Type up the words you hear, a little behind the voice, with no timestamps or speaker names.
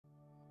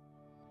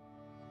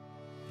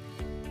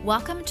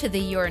Welcome to the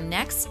Your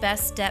Next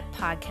Best Step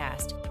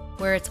podcast,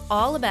 where it's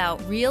all about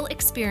real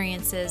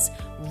experiences,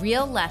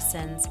 real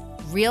lessons,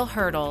 real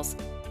hurdles,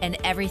 and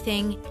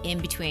everything in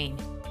between.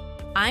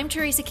 I'm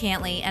Teresa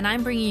Cantley, and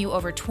I'm bringing you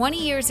over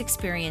 20 years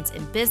experience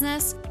in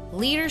business,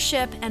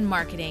 leadership, and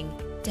marketing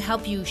to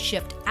help you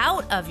shift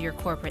out of your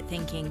corporate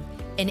thinking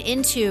and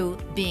into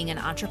being an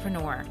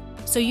entrepreneur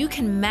so you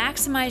can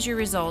maximize your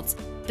results,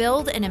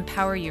 build and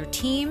empower your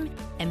team,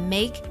 and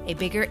make a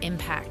bigger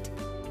impact.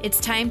 It's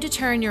time to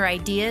turn your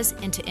ideas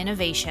into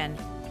innovation,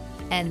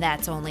 and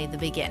that's only the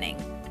beginning.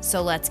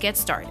 So let's get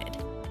started.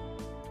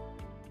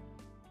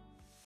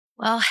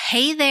 Well,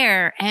 hey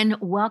there, and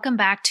welcome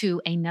back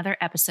to another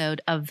episode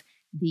of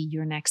the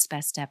Your Next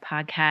Best Step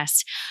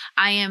podcast.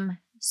 I am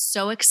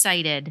so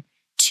excited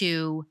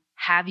to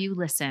have you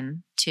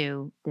listen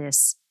to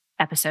this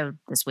episode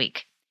this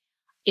week.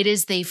 It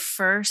is the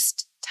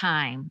first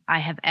time I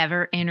have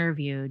ever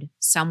interviewed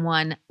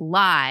someone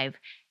live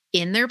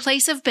in their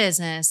place of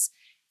business,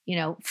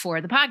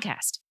 for the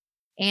podcast.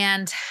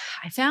 And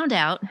I found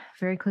out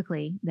very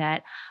quickly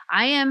that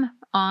I am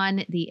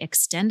on the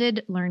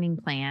extended learning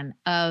plan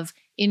of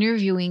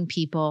interviewing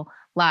people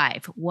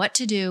live, what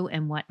to do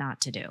and what not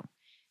to do.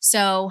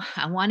 So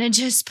I want to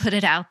just put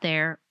it out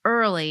there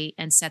early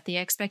and set the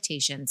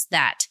expectations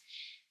that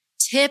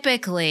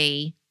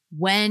typically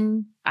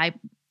when I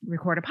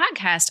record a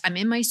podcast, I'm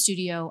in my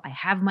studio, I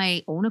have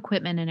my own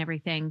equipment and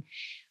everything.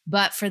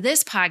 But for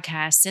this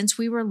podcast, since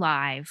we were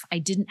live, I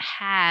didn't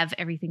have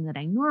everything that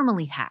I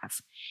normally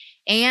have.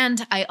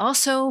 And I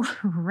also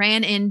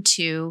ran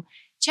into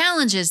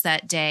challenges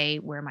that day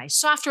where my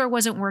software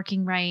wasn't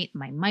working right,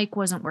 my mic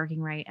wasn't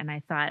working right. And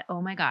I thought,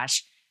 oh my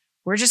gosh,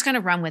 we're just going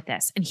to run with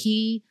this. And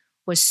he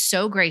was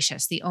so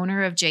gracious. The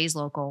owner of Jay's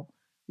Local,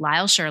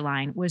 Lyell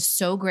Scherline, was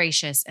so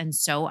gracious and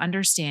so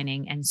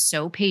understanding and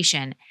so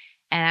patient.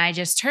 And I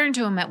just turned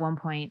to him at one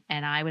point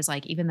and I was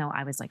like, even though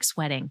I was like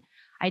sweating,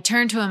 I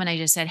turned to him and I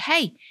just said,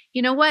 hey,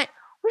 you know what?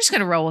 We're just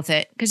going to roll with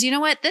it. Because you know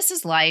what? This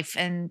is life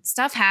and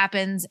stuff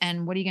happens.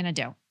 And what are you going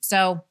to do?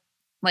 So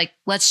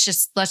let's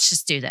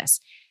just do this.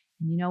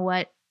 And you know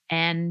what?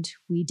 And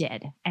we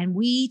did. And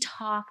we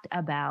talked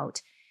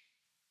about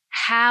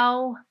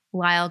how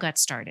Lyell got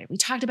started. We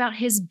talked about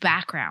his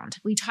background.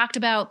 We talked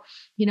about,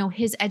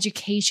 his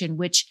education,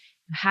 which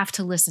you have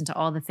to listen to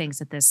all the things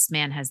that this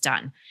man has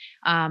done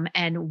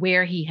and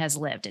where he has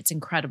lived. It's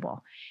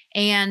incredible.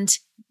 And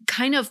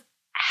kind of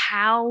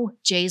how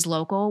Jay's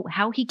Local,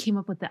 how he came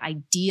up with the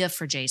idea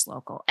for Jay's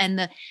Local and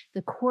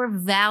the core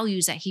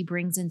values that he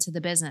brings into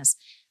the business,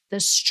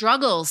 the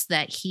struggles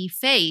that he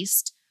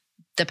faced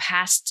the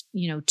past,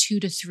 2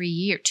 to 3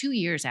 years, 2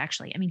 years,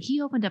 actually. I mean,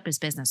 he opened up his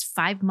business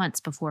 5 months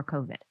before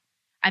COVID.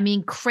 I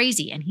mean,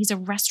 crazy. And he's a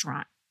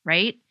restaurant,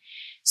 right?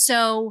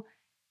 So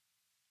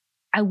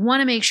I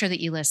want to make sure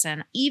that you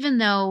listen, even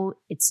though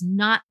it's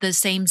not the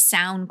same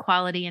sound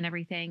quality and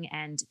everything,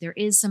 and there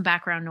is some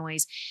background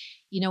noise.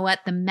 You know what?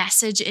 The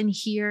message in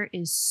here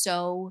is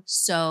so,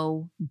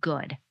 so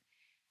good.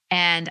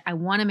 And I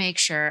want to make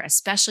sure,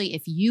 especially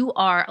if you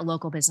are a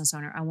local business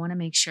owner, I want to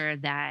make sure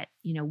that,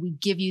 we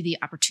give you the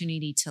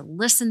opportunity to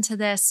listen to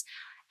this.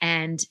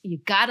 And you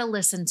got to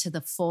listen to the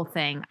full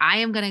thing. I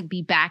am going to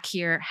be back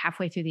here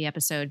halfway through the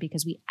episode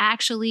because we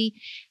actually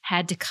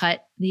had to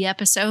cut the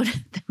episode.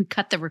 We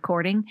cut the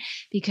recording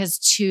because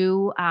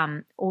two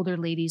older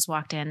ladies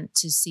walked in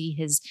to see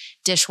his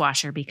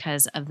dishwasher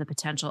because of the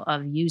potential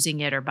of using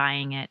it or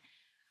buying it.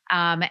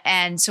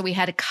 And so we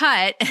had to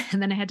cut,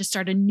 and then I had to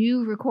start a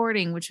new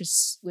recording, which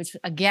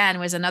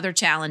again was another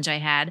challenge I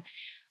had.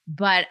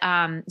 But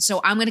so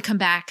I'm going to come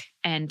back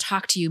and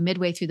talk to you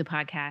midway through the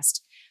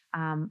podcast.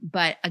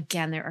 But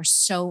again, there are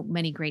so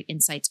many great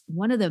insights.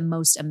 One of the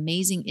most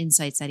amazing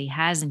insights that he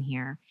has in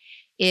here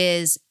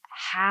is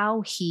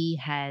how he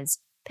has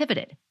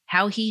pivoted,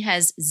 how he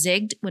has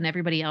zigged when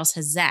everybody else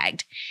has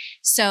zagged.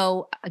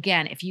 So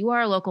again, if you are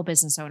a local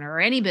business owner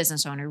or any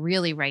business owner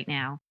really right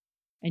now,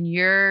 and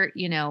you're,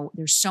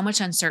 there's so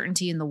much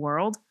uncertainty in the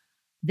world,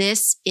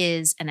 this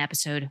is an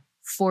episode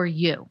for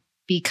you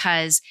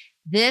because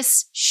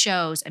this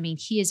shows,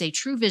 he is a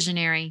true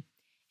visionary.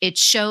 It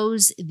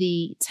shows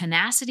the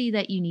tenacity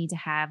that you need to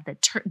have, the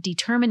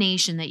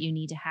determination that you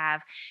need to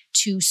have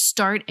to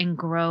start and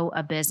grow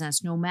a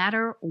business, no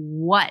matter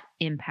what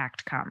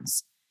impact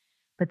comes.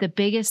 But the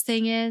biggest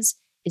thing is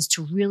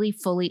to really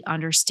fully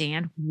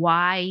understand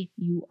why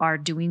you are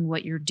doing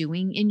what you're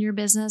doing in your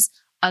business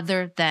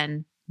other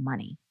than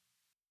money.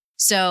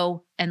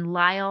 So, and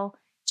Lyell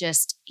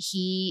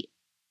he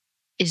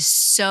is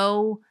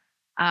so,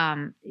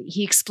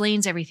 he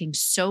explains everything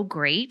so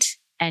great.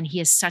 And he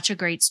has such a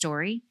great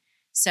story.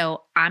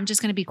 So I'm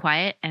just going to be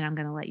quiet and I'm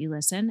going to let you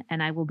listen.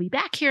 And I will be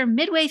back here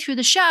midway through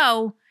the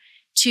show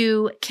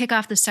to kick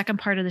off the second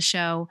part of the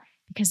show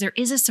because there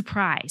is a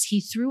surprise. He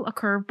threw a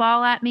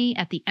curveball at me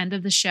at the end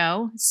of the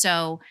show.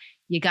 So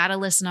you got to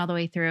listen all the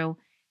way through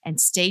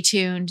and stay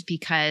tuned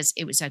because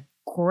it was a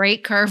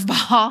great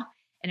curveball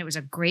and it was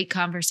a great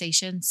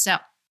conversation. So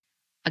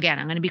again,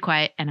 I'm going to be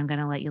quiet and I'm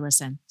going to let you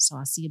listen. So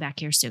I'll see you back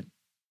here soon.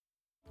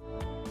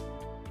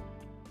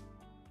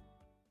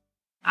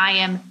 I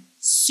am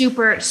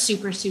super,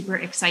 super, super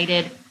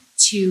excited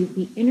to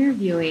be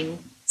interviewing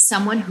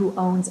someone who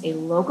owns a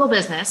local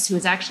business who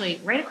is actually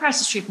right across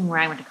the street from where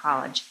I went to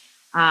college.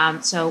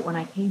 So when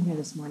I came here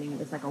this morning, it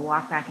was like a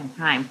walk back in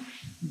time.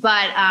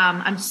 But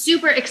I'm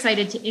super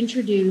excited to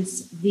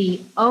introduce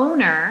the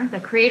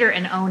creator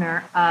and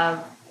owner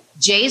of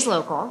Jay's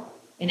Local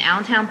in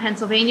Allentown,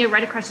 Pennsylvania,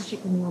 right across the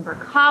street from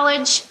Muhlenberg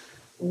College.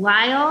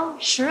 Lyell,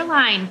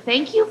 Scherline,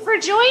 thank you for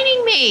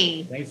joining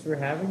me. Thanks for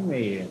having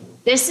me.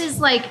 This is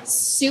like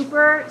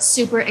super,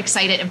 super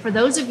excited. And for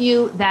those of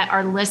you that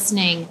are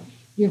listening,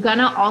 you're going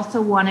to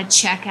also want to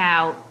check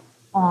out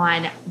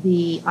on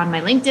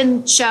my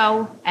LinkedIn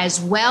show, as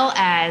well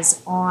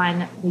as on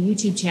the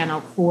YouTube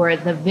channel for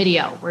the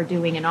video. We're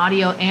doing an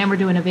audio and we're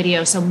doing a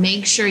video. So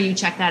make sure you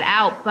check that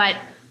out. But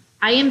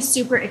I am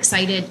super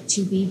excited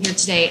to be here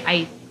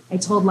today. I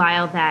told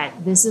Lyell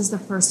that this is the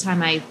first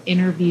time I've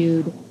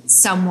interviewed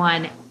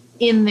someone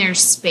in their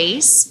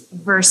space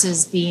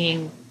versus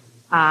being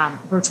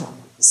virtual.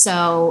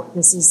 So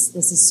this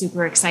is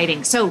super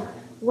exciting. So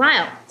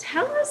Lyell,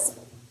 tell us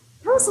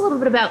a little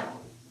bit about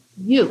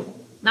you,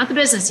 not the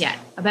business yet,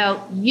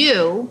 about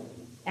you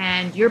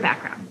and your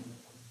background.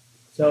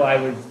 So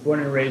I was born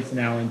and raised in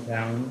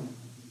Allentown.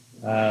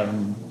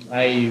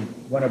 I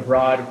went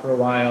abroad for a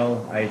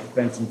while. I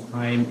spent some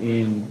time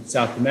in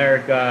South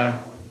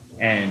America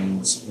and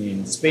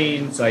in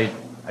Spain. So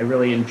I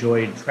really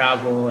enjoyed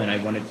travel and I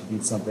wanted to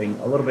do something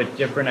a little bit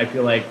different. I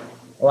feel like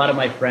a lot of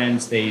my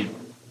friends, they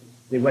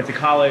went to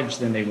college,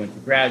 then they went to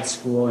grad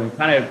school and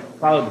kind of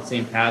followed the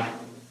same path.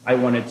 I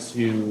wanted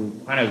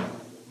to kind of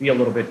be a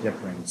little bit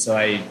different. So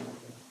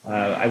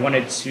I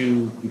wanted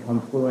to become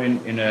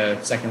fluent in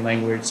a second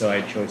language. So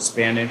I chose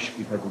Spanish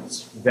because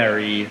it's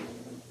very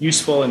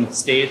useful in the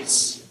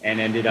States, and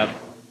ended up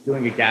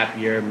doing a gap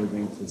year,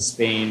 moving to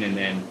Spain, and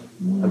then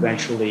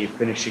eventually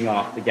finishing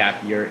off the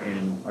gap year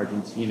in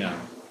Argentina,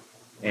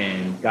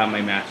 and got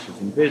my master's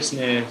in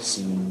business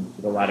and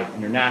did a lot of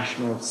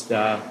international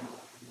stuff.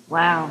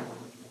 Wow.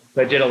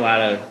 So I did a lot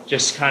of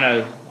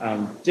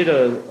did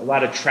a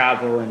lot of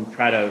travel and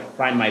try to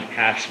find my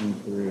passion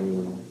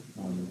through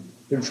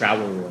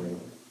travel, really.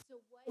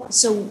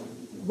 So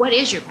what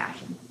is your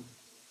passion?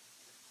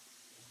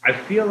 I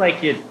feel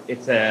like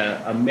it's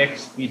a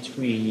mix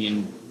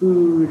between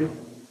food,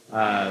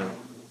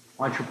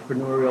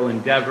 entrepreneurial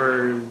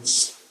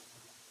endeavors,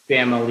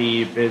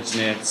 family,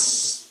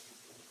 business,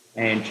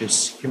 and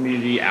just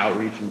community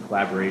outreach and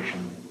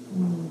collaboration.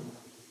 Mm.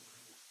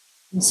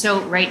 And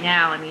so right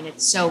now, I mean,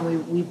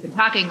 we've been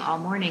talking all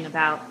morning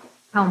about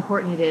how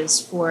important it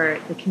is for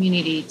the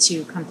community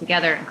to come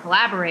together and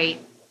collaborate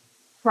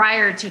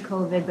prior to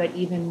COVID, but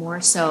even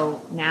more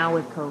so now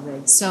with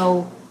COVID.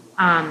 So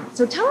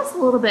tell us a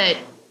little bit,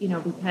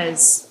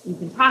 because we've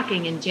been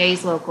talking and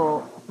Jay's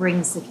Local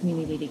brings the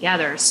community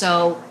together.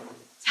 So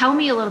tell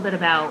me a little bit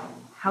about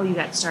how you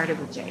got started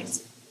with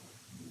Jay's.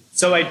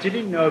 So I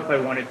didn't know if I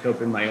wanted to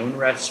open my own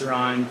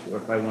restaurant or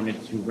if I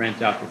wanted to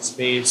rent out the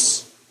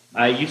space.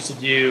 I used to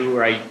do,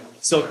 or I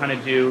still kind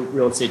of do,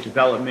 real estate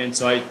development.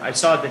 So I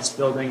saw this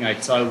building, I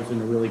saw it was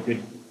in a really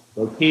good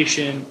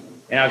location,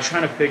 and I was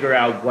trying to figure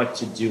out what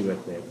to do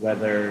with it,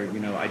 whether,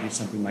 I do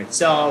something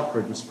myself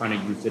or just kind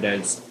of use it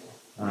as,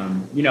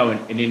 an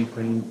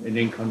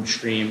income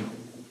stream.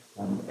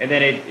 And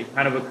then it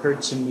kind of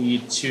occurred to me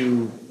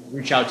to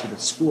reach out to the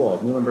school.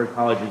 Muhlenberg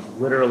College is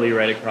literally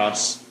right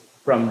across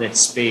from this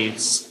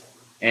space.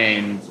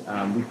 And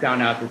we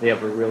found out that they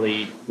have a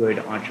really good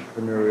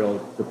entrepreneurial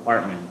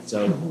department.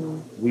 So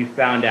we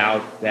found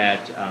out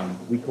that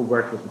we could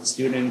work with the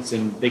students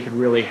and they could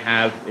really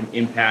have an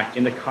impact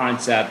in the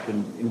concept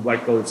and in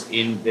what goes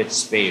in this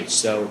space.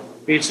 So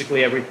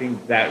basically everything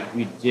that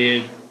we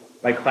did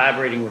by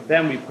collaborating with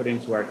them, we put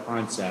into our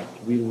concept.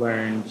 We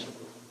learned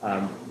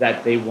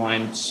that they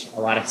want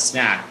a lot of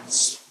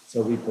snacks.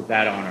 So we put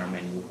that on our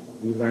menu.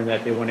 We learned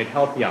that they wanted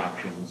healthy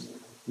options.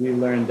 We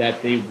learned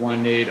that they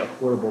wanted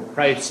affordable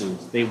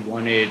prices. They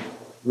wanted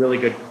really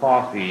good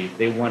coffee.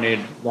 They wanted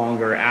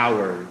longer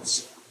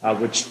hours,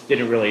 which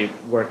didn't really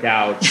work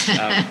out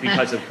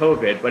because of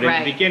COVID. But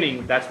in the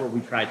beginning, that's what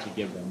we tried to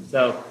give them.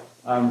 So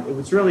it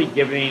was really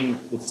giving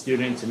the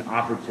students an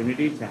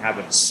opportunity to have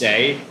a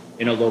say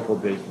in a local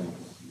business.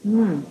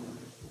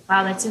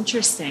 Wow, that's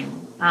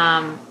interesting.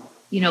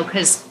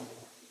 Because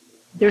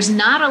there's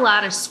not a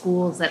lot of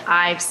schools that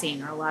I've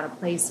seen, or a lot of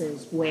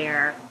places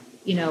where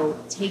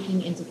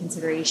taking into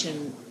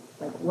consideration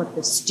like what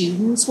the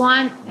students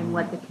want and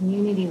what the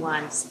community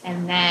wants,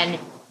 and then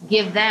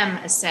give them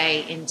a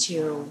say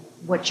into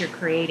what you're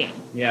creating.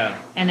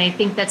 Yeah. And I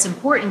think that's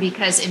important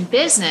because in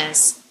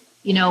business,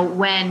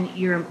 when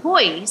your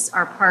employees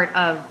are part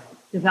of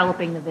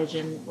developing the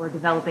vision or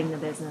developing the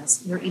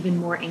business, you're even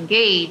more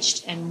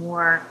engaged and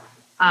more,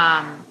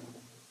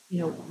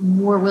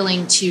 more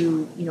willing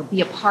to,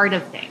 be a part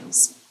of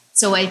things.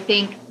 So I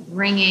think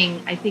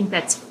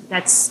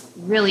that's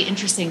really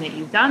interesting that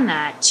you've done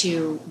that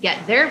to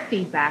get their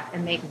feedback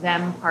and make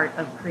them part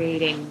of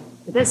creating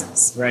the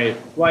business. Right.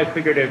 Well, I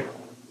figured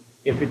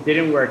if it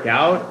didn't work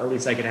out, at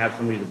least I could have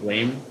somebody to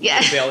blame the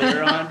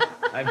failure on.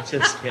 I'm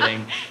just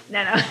kidding.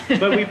 No.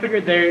 But we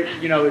figured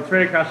it's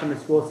right across from the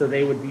school, so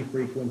they would be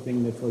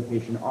frequenting this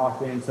location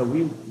often. So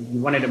we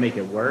wanted to make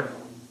it work.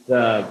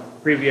 The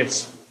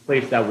previous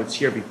place that was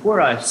here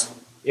before us,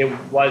 it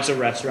was a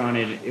restaurant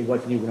and it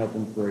wasn't even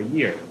open for a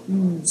year.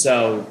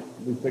 So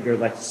we figured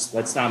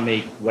let's not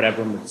make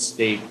whatever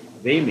mistake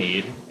they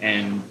made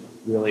and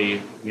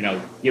really,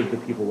 give the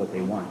people what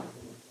they want.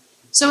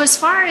 So as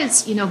far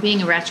as,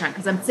 being a restaurant,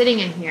 because I'm sitting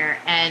in here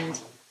and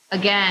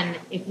again,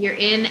 if you're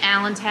in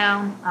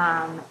Allentown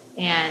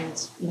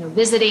and,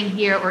 visiting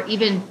here or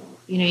even,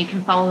 you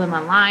can follow them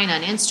online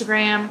on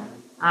Instagram.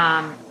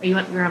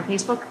 You're on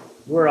Facebook?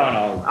 We're on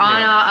all. Okay.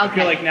 I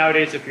feel like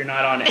nowadays, if you're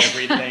not on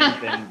everything,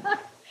 then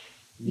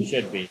you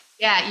should be.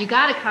 Yeah, you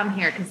got to come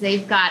here because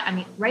they've got,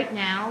 right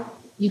now,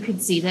 you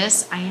could see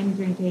this. I am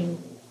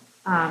drinking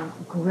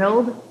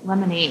grilled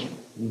lemonade.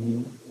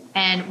 Mm-hmm.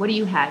 And what do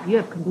you have? You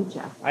have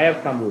kombucha. I have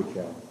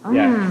kombucha.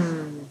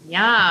 Yeah.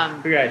 Yum.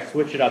 I figured I'd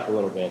switch it up a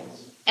little bit.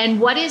 And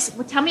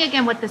tell me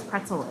again what this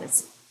pretzel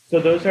is.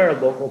 So those are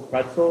local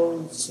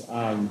pretzels.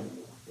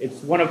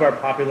 It's one of our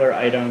popular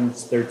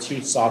items. They're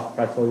 2 soft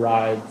pretzel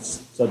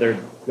rods, so they're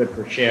good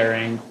for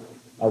sharing.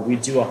 We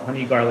do a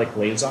honey garlic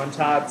glaze on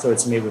top, so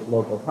it's made with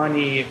local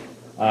honey,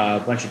 a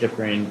bunch of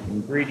different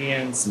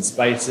ingredients and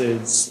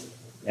spices,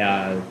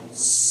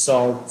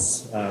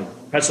 salt,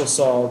 pretzel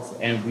salt,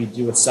 and we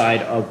do a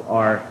side of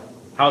our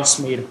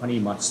house-made honey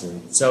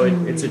mustard. So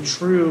it's a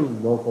true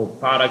local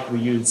product. We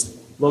use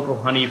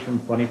local honey from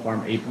Funny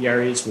Farm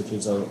Apiaries, which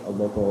is a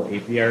local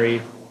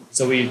apiary.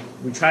 So we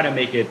try to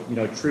make it,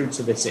 true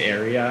to this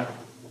area.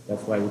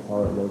 That's why we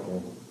call it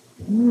local.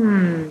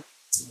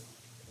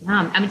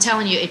 I'm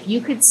telling you, if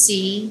you could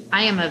see,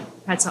 I am a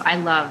pretzel. I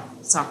love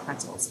soft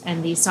pretzels,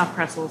 and these soft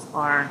pretzels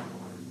are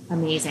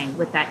amazing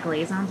with that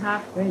glaze on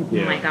top. Thank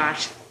you. Oh my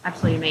gosh,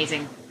 absolutely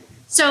amazing.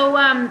 So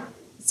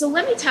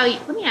let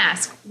me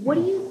ask, what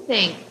do you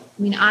think?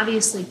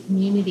 Obviously,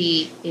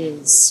 community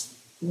is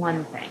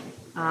one thing,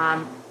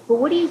 but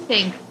what do you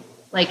think?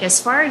 Like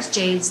as far as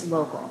Jay's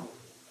Local,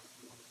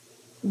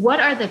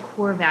 what are the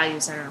core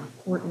values that are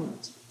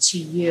important to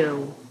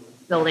you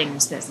building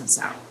this business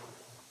out?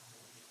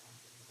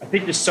 I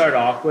think to start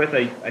off with,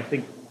 I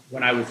think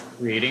when I was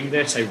creating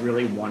this, I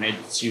really wanted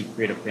to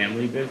create a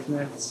family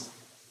business.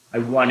 I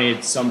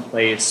wanted some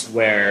place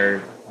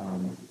where,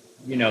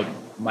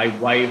 my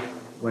wife,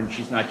 when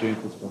she's not doing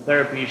physical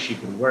therapy, she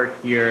could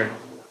work here.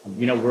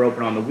 We're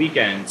open on the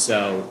weekend,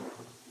 so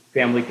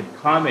family could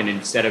come and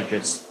instead of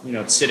just,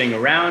 sitting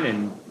around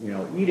and,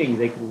 eating,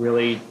 they could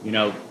really,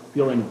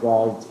 feel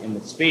involved in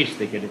the space.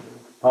 They could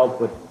help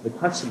with the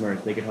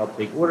customers. They could help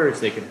take orders.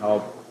 They could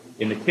help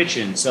in the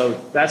kitchen. So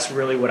that's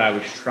really what I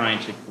was trying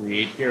to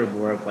create here,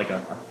 more of like a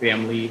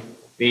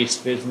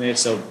family-based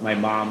business. So my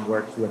mom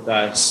works with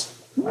us.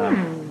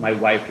 My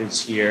wife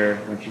is here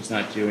when she's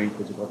not doing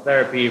physical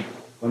therapy.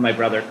 When my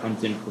brother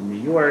comes in from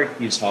New York,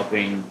 he's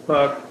helping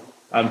cook.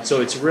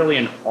 So it's really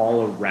an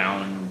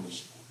all-around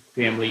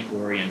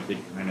family-oriented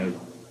kind of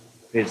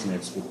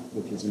business,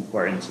 which is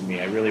important to me.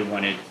 I really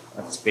wanted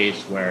a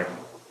space where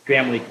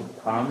family could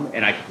come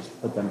and I could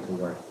just put them to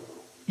work.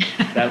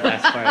 That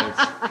last part I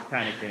was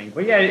kind of kidding.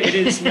 But yeah, it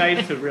is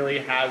nice to really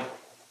have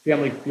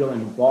family feel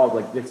involved.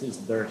 Like this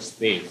is their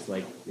space.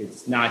 Like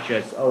it's not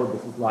just,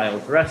 this is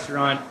Lyell's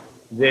restaurant.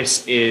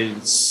 This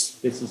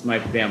is my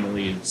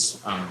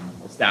family's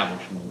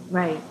establishment.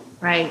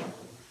 Right.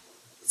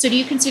 So do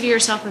you consider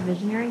yourself a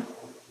visionary?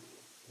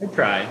 I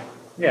try,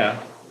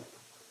 yeah.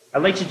 I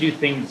like to do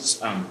things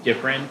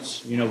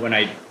different. When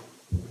I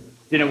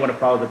didn't want to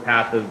follow the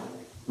path of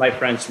my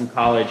friends from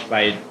college,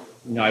 I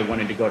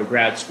wanted to go to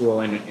grad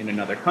school in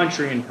another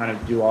country and kind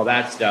of do all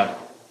that stuff.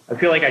 I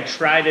feel like I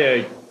try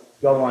to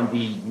go on the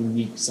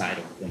unique side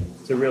of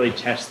things, to really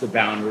test the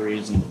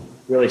boundaries and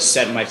really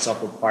set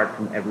myself apart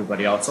from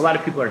everybody else. A lot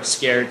of people are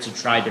scared to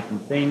try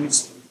different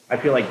things. I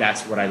feel like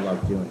that's what I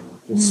love doing.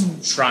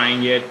 Just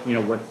trying it,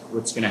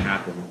 what's going to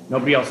happen.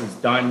 Nobody else has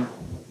done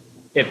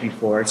it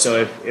before.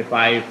 So if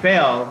I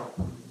fail,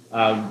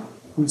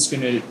 who's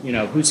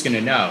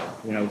gonna know?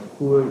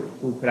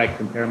 Who could I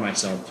compare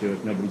myself to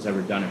if nobody's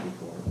ever done it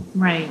before?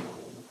 Right.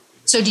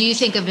 So do you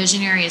think a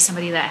visionary is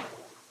somebody that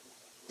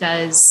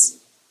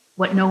does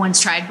what no one's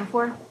tried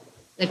before?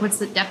 Like, what's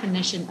the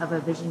definition of a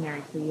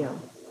visionary for you?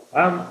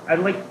 I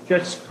like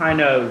just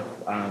kind of,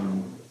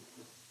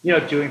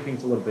 doing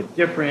things a little bit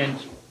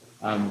different,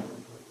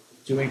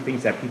 doing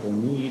things that people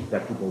need,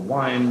 that people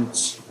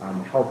want,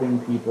 helping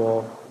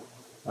people.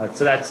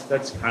 So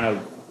that's kind of,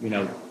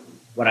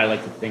 what I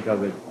like to think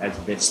of it as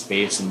this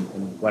space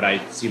and what I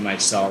see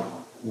myself,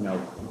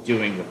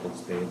 doing with this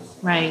space.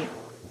 Right.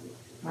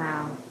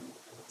 Wow.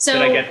 So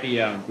did I get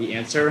the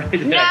answer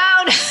right?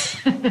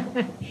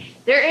 No.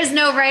 There is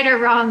no right or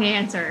wrong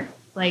answer.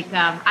 Like,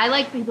 I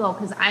like people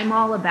because I'm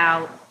all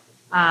about,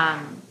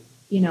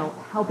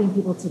 helping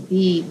people to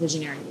be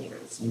visionary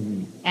leaders.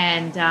 Mm-hmm.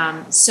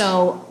 And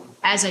so,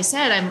 as I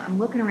said, I'm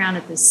looking around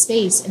at this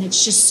space and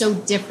it's just so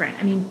different.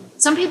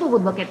 some people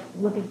would look at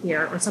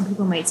here, or some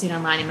people might see it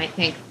online and might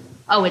think,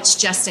 oh, it's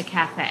just a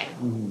cafe,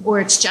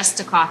 or it's just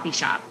a coffee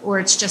shop, or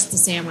it's just a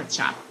sandwich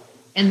shop.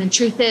 And the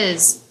truth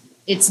is,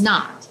 it's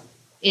not.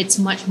 It's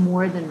much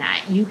more than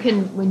that. You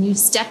can, when you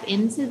step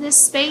into this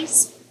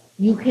space,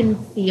 you can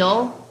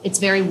feel it's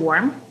very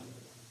warm.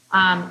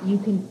 You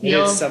can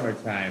feel it is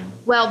summertime.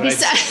 Well,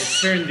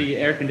 it's turned the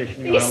air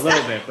conditioning on a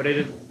little bit, but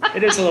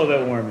it is a little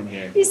bit warm in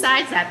here.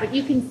 Besides that, but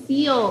you can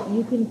feel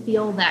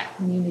that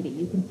community.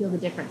 You can feel the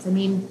difference. I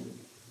mean,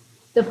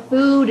 the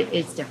food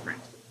is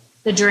different.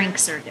 The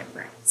drinks are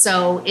different.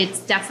 So it's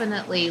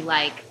definitely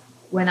like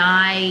when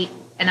I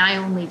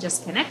only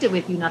just connected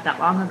with you not that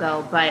long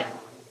ago, but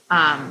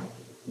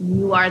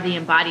you are the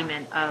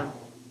embodiment of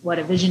what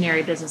a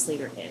visionary business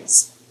leader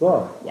is.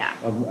 Cool. Yeah.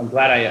 I'm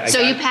glad I so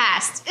you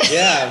passed.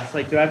 Yeah. It's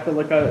like, do I have to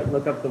look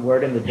up the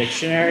word in the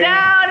dictionary?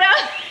 No.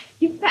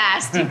 You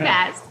passed.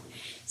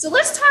 So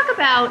let's talk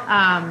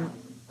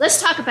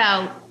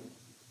about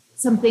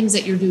some things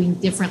that you're doing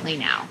differently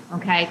now.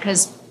 Okay.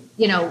 Because,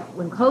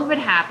 when COVID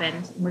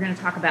happened, and we're going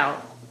to talk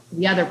about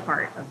the other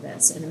part of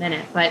this in a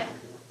minute, but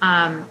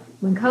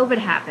when COVID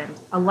happened,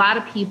 a lot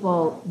of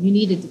people, you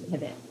needed to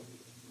pivot.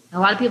 A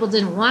lot of people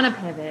didn't want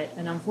to pivot.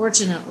 And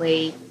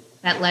unfortunately,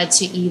 that led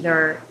to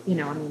either, they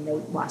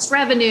lost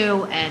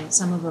revenue and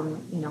some of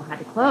them, had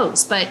to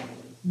close. But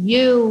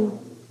you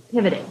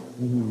pivoted.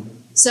 Mm-hmm.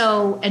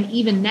 So, and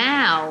even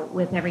now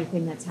with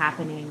everything that's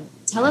happening,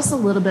 tell us a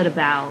little bit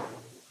about,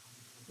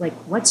 like,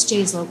 what's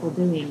Jay's Local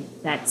doing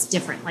that's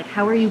different? Like,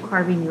 how are you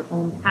carving your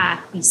own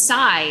path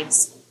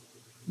besides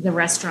the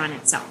restaurant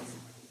itself?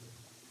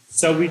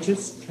 So we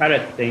just try to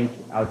think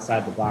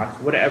outside the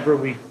box, whatever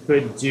we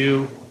could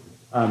do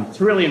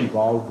to really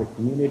involve the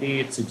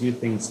community, to do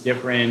things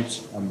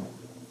different,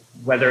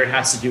 whether it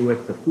has to do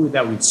with the food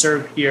that we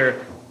serve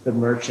here, the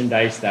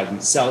merchandise that we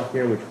sell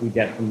here, which we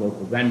get from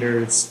local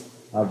vendors.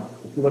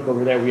 If you look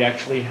over there, we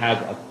actually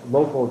have a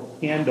local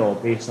candle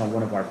based on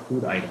one of our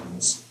food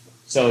items.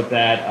 So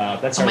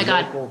that's our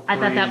local freeze. I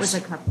thought that was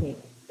a cupcake.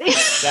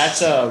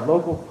 That's a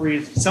local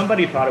freeze.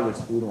 Somebody thought it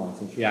was food once,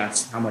 and she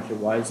asked how much it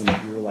was,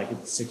 and we were like,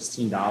 it's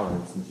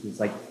 $16. And she was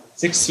like,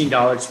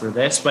 $16 for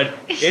this, but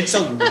it's a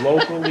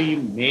locally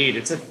made,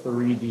 it's a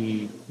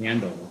 3D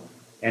candle,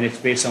 and it's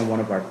based on one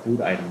of our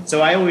food items.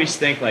 So I always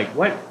think, like,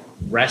 what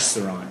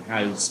restaurant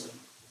has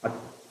a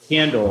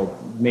candle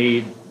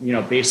made,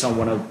 based on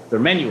one of their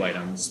menu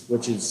items,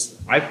 which is,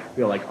 I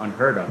feel like,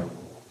 unheard of.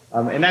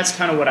 And that's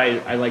kind of what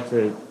I like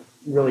to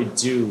really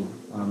do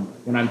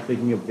when I'm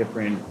thinking of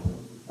different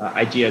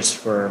ideas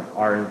for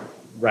our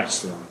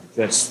restaurant.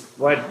 Just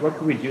what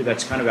can we do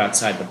that's kind of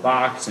outside the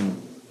box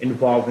and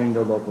involving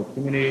the local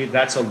community.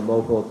 That's a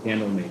local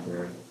candle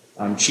maker.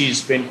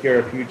 She's been here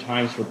a few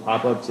times for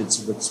pop-ups.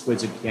 It's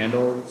Exquisite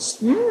Candles.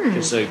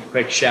 Just a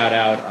quick shout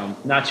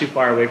out, not too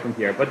far away from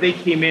here. But they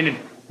came in and,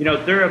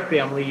 they're a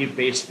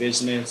family-based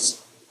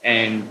business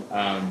and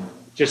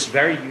just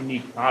very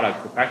unique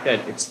product. The fact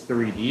that it's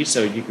 3D,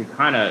 so you could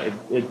kind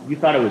of, you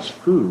thought it was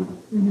food.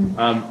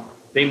 Mm-hmm.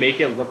 They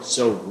make it look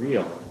so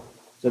real.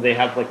 So they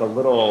have like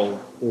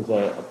there's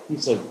a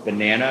piece of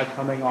banana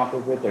coming off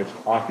of it. There's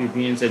coffee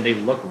beans, and they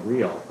look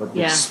real, but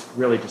it's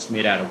really just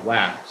made out of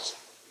wax.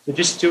 So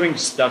just doing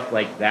stuff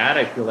like that,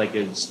 I feel like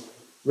is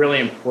really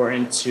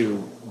important to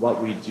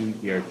what we do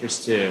here,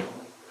 just to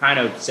kind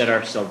of set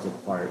ourselves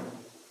apart.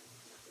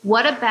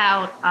 What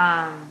about,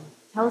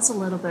 tell us a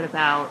little bit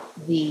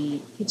about the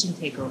kitchen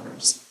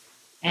takeovers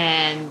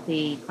and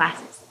the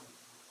classes.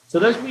 So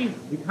those we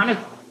kind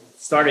of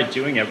started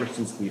doing ever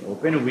since we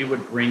opened, and we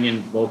would bring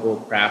in local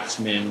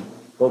craftsmen,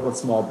 local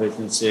small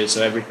businesses,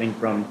 so everything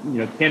from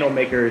candle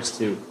makers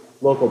to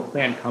local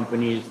plant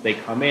companies. They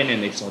come in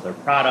and they sell their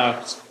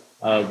products.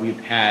 We've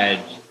had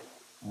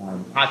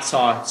hot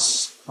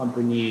sauce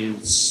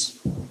companies,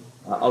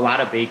 a lot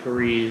of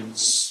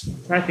bakeries.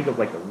 I'm trying to think of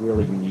like the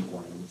really unique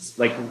ones,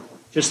 like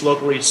just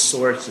locally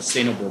sourced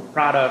sustainable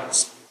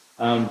products.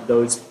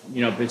 Those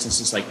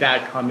businesses like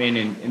that come in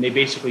and they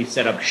basically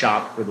set up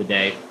shop for the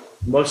day,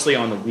 mostly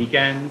on the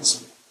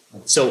weekends,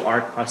 so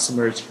our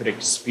customers could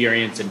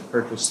experience and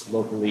purchase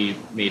locally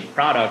made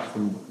products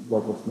from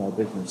local small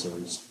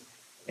businesses.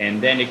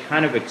 And then it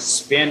kind of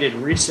expanded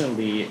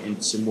recently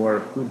into more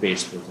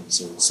food-based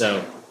businesses.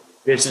 So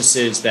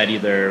businesses that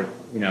either,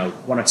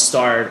 want to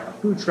start a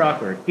food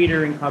truck or a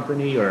catering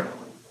company, or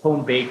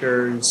home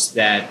bakers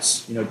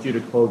that, due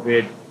to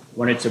COVID,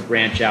 wanted to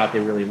branch out.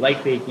 They really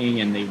like baking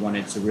and they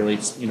wanted to really,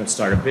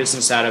 start a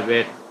business out of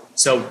it.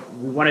 So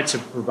we wanted to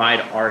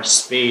provide our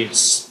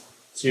space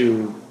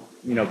to,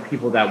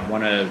 people that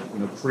want to,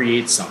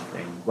 create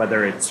something,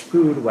 whether it's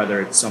food,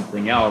 whether it's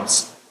something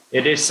else.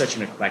 It is such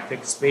an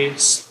eclectic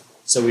space.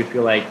 So we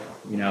feel like,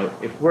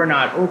 if we're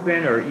not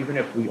open, or even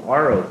if we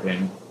are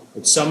open,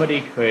 if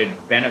somebody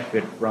could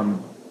benefit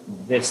from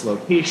this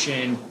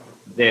location,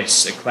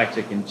 this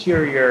eclectic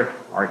interior,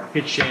 our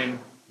kitchen,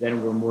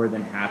 then we're more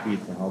than happy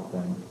to help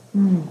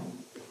them.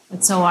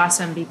 That's so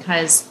awesome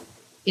because,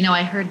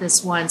 I heard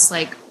this once,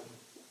 like,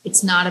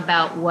 it's not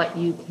about what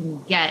you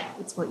can get,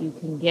 it's what you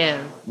can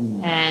give.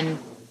 And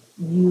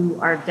you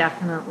are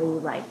definitely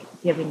like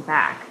giving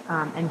back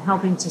and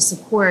helping to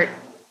support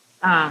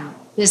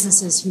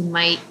businesses who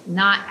might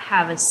not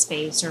have a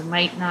space or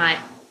might not,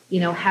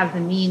 have the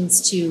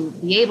means to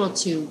be able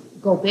to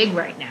go big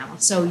right now.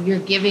 So you're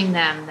giving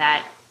them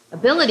that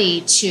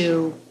ability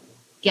to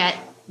get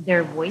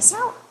their voice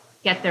out,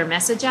 get their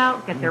message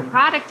out, get their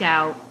product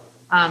out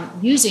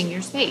using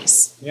your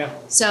space. Yeah.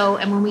 So,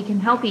 and when we can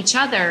help each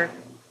other,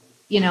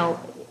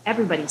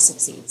 everybody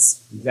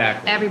succeeds.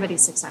 Exactly.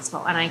 Everybody's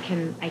successful. And I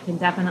can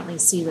definitely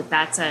see that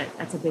that's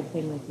a big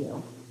thing with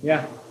you.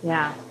 Yeah.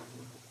 Yeah.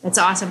 That's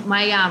awesome.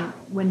 My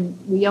when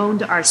we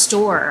owned our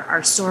store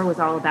was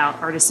all about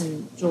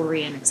artisan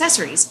jewelry and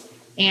accessories.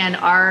 And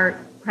our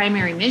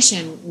primary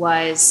mission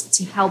was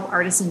to help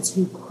artisans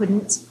who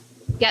couldn't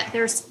get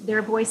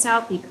their voice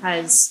out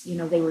because,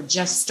 they were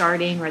just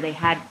starting or they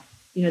had,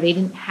 they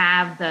didn't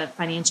have the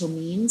financial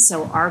means.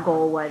 So our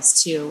goal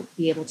was to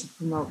be able to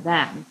promote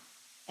them.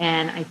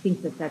 And I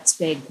think that that's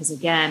big because,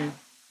 again,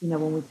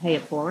 when we pay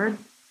it forward,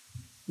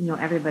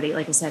 everybody,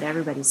 like I said,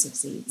 everybody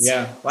succeeds.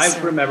 Yeah. Well, I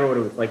remember what it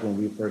was like when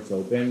we first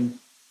opened.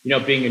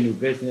 Being a new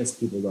business,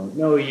 people don't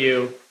know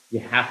you. You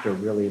have to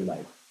really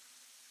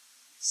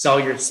sell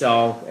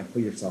yourself and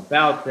put yourself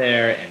out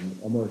there and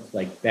almost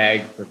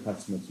beg for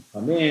customers to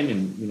come in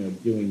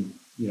and, doing,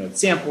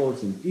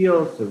 samples and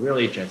deals to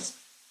really just,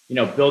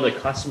 build a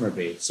customer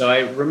base. So I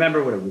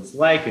remember what it was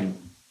like and,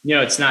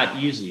 it's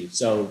not easy.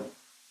 So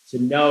to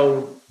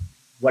know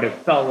what it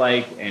felt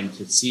like and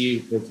to see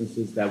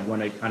businesses that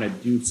want to kind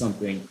of do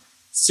something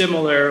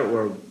similar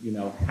or,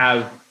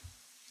 have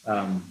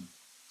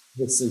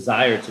this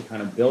desire to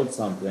kind of build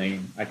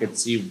something, I could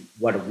see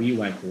what we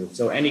went through.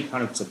 So any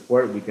kind of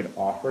support we could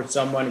offer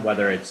someone,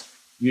 whether it's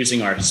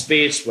using our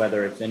space,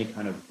 whether it's any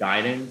kind of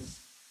guidance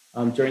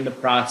during the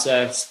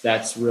process,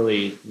 that's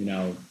really,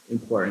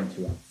 important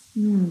to us.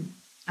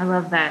 I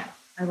love that.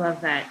 I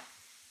love that.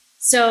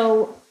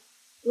 So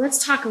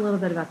let's talk a little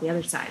bit about the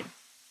other side.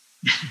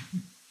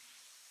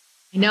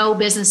 I know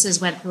businesses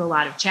went through a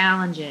lot of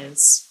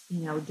challenges,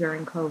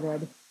 during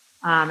COVID.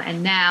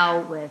 And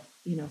now with,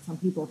 some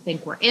people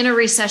think we're in a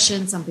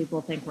recession. Some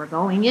people think we're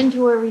going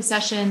into a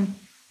recession.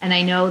 And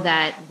I know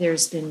that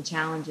there's been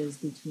challenges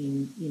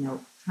between,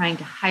 trying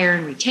to hire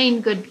and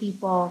retain good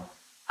people,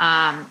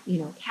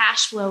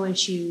 cash flow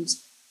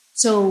issues.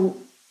 So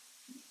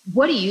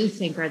what do you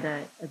think are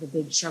the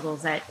big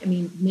struggles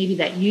maybe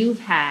that you've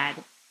had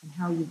and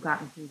how you've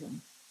gotten through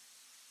them?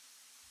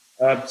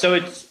 So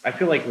I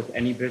feel like with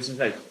any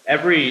business,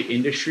 every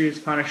industry is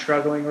kind of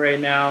struggling right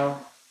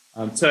now.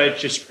 So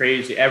it's just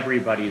crazy.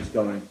 Everybody is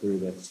going through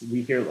this.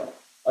 We hear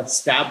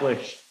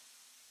established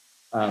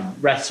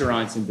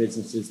restaurants and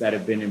businesses that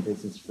have been in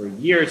business for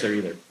years are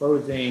either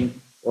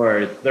closing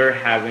or they're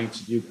having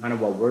to do kind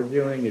of what we're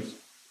doing is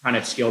kind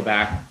of scale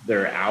back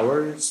their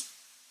hours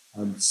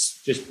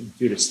just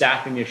due to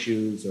staffing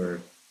issues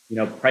or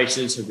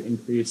prices have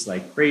increased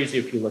like crazy.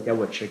 If you look at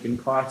what chicken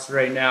costs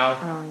right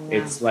now,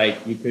 It's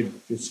like you could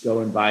just go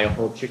and buy a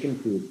whole chicken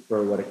coop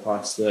for what it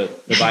costs to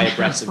buy a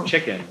breast of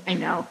chicken. I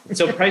know.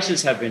 So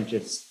prices have been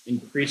just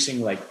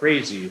increasing like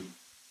crazy.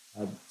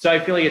 So I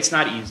feel like it's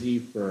not easy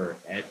for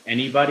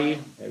anybody.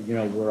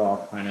 We're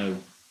all kind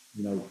of,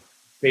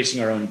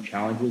 facing our own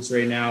challenges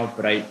right now.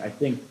 But I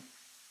think,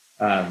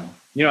 at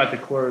the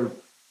core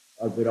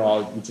of it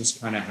all, you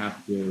just kind of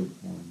have to,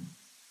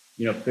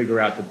 figure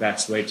out the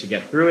best way to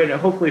get through it.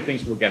 And hopefully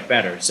things will get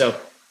better. So,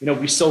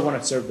 we still want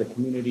to serve the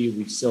community.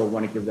 We still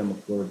want to give them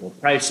affordable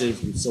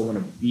prices. We still want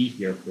to be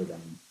here for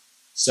them.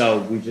 So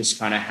we just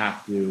kind of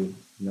have to,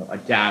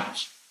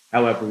 adapt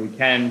however we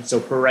can. So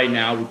for right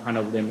now, we kind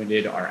of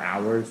limited our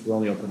hours. We're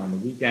only open on the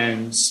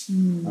weekends.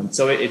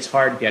 So it's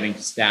hard getting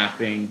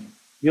staffing.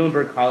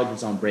 Muhlenberg College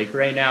is on break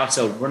right now.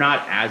 So we're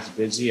not as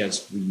busy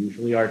as we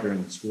usually are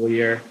during the school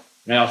year.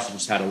 And I also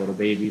just had a little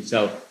baby.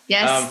 So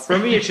yes. For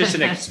me, it's just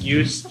an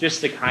excuse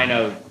just to kind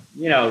of,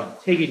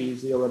 take it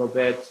easy a little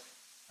bit.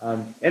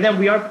 And then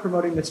we are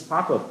promoting this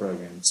pop-up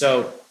program.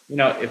 So,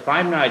 if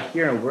I'm not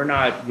here and we're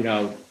not,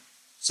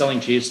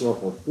 selling Jay's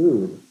local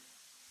food,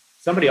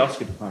 somebody else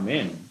could come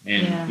in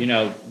and,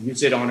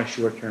 use it on a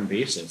short-term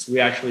basis. We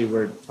actually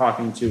were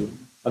talking to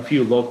a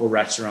few local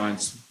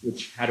restaurants,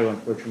 which had to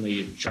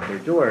unfortunately shut their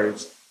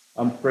doors,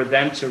 for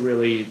them to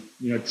really,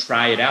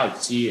 try it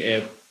out, see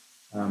if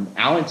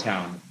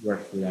Allentown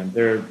works for them.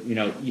 They're,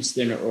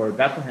 Easton or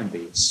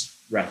Bethlehem-based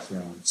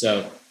restaurant.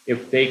 So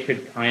if they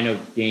could kind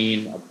of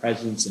gain a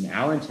presence in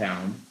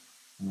Allentown,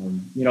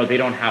 they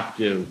don't have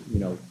to,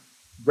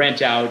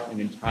 rent out an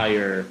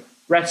entire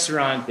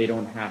restaurant. They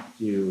don't have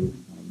to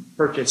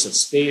purchase a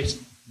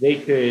space. They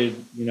could,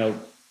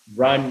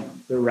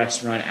 run the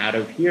restaurant out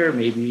of here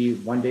maybe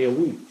one day a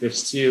week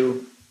just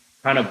to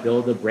kind of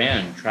build a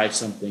brand, try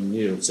something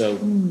new. So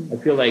I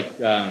feel like,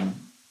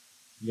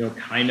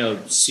 kind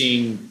of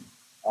seeing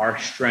our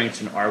strengths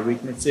and our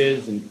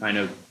weaknesses and kind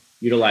of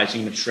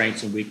utilizing the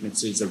strengths and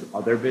weaknesses of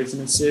other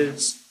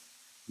businesses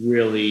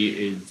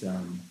really is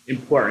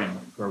important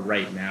for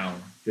right now,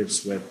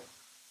 just with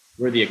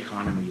where the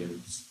economy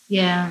is.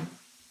 Yeah.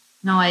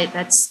 No,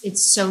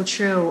 it's so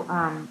true.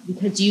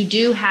 Because you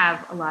do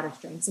have a lot of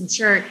strengths. I'm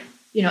sure,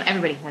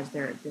 everybody has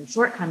their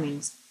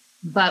shortcomings,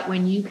 but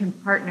when you can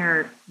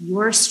partner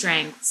your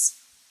strengths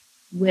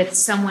with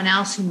someone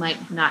else who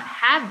might not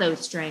have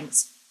those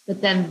strengths, but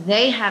then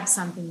they have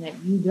something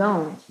that you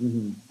don't,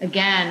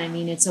 again, I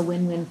mean, it's a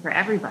win-win for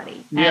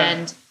everybody. Yeah.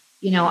 And,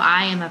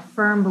 I am a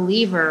firm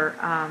believer,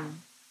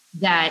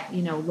 that,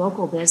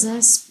 local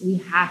business, we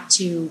have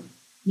to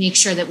make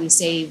sure that we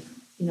save,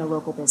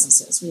 local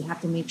businesses. We have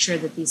to make sure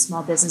that these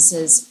small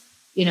businesses,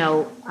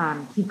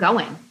 keep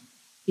going,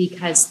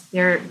 because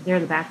they're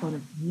the backbone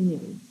of the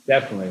community.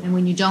 Definitely. And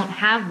when you don't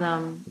have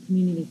them, the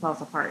community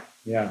falls apart.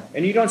 Yeah.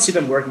 And you don't see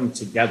them working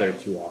together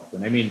too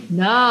often. I mean,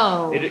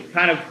 no, it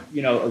kind of,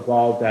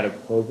 evolved out of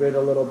COVID a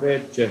little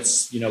bit,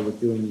 just, with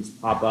doing these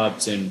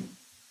pop-ups and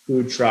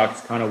food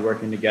trucks kind of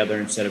working together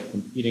instead of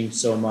competing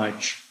so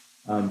much.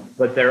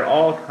 But they're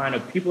all kind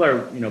of,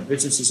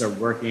 businesses are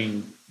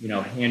working,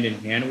 hand in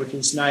hand, which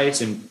is nice.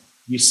 And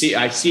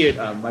I see it,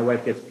 my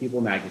wife gets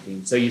People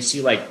magazine. So you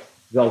see like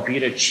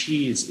Velveeta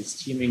cheese is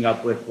teaming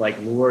up with like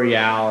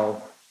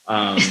L'Oreal.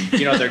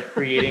 They're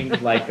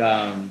creating like,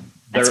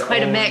 that's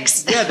quite a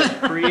mix. Yeah,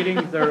 they're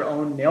creating their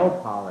own nail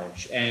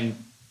polish. And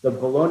the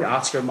Bologna,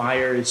 Oscar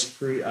Mayer is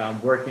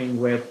working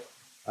with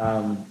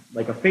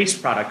like a face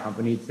product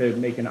company to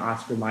make an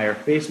Oscar Mayer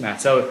face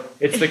mask. So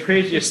it's the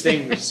craziest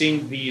thing,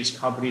 seeing these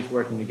companies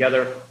working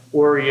together.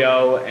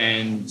 Oreo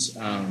and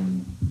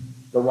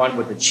the one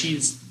with the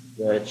cheese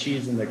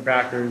and the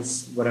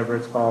crackers, whatever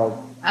it's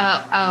called.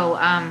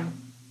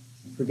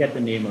 Forget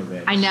the name of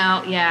it. I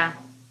know, yeah.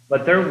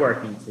 But they're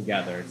working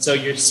together. So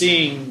you're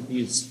seeing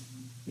these,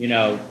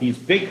 these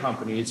big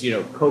companies,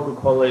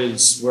 Coca-Cola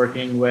is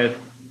working with,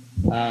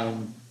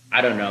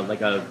 I don't know,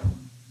 like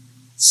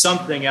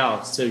something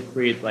else to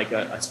create like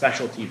a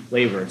specialty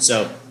flavor.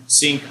 So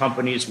seeing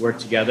companies work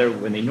together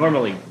when they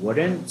normally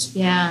wouldn't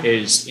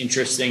is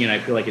interesting. And I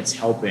feel like it's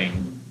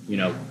helping,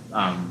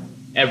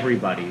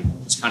 everybody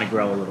just kind of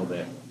grow a little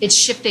bit. It's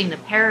shifting the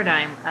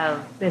paradigm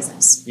of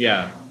business.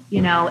 Yeah.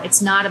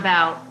 It's not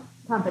about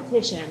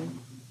competition.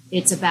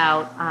 It's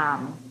about,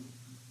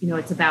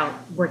 it's about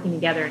working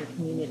together in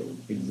community.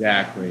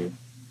 Exactly.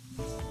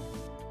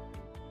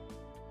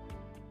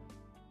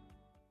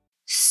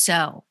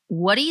 So,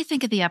 what do you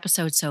think of the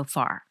episode so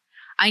far?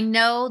 I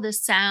know the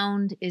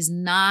sound is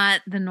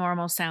not the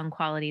normal sound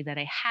quality that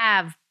I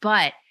have,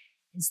 but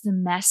is the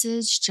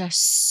message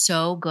just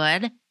so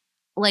good?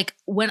 Like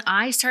when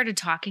I started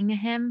talking to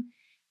him,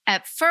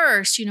 at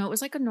first, it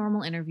was like a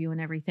normal interview and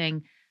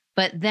everything.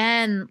 But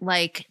then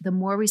like the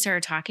more we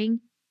started talking,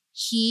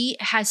 he's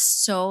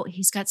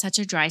got such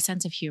a dry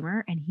sense of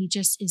humor, and he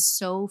just is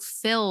so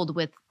filled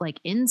with like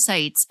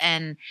insights.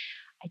 And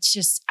it's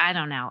just, I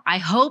don't know. I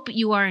hope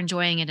you are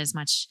enjoying it as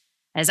much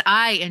as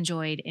I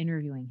enjoyed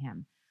interviewing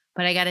him.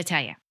 But I got to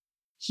tell you,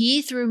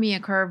 he threw me a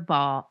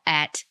curveball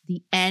at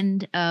the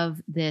end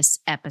of this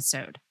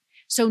episode.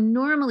 So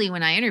normally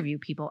when I interview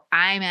people,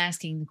 I'm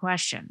asking the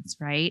questions,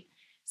 right?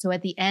 So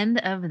at the end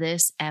of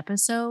this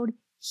episode,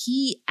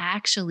 he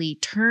actually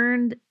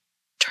turned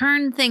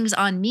things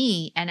on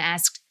me and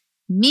asked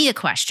me a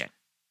question.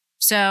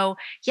 So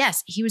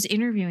yes, he was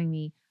interviewing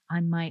me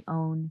on my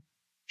own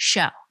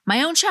show.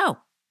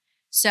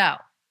 So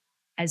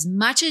as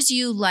much as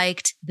you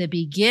liked the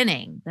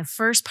beginning, the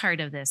first part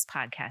of this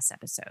podcast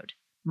episode,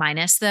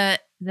 minus the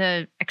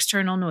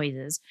external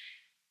noises,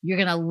 you're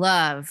going to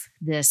love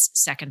this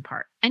second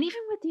part. And even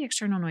with the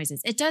external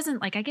noises, it doesn't,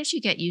 like, I guess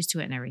you get used to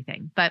it and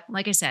everything. But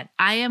like I said,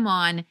 I am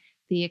on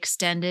the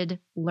extended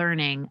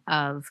learning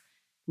of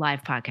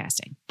live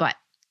podcasting. But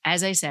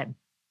as I said,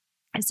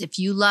 as if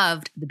you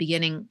loved the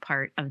beginning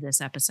part of this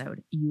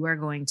episode, you are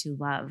going to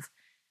love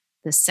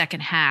the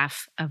second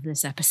half of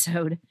this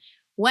episode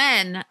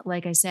when,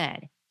 like I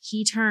said,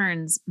 he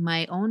turns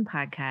my own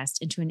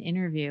podcast into an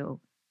interview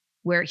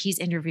where he's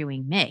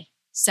interviewing me.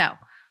 So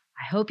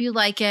I hope you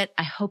like it.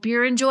 I hope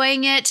you're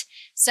enjoying it.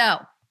 So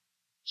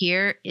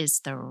here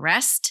is the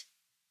rest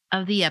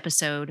of the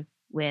episode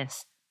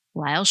with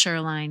Lyell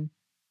Scherline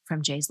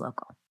from Jay's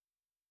Local.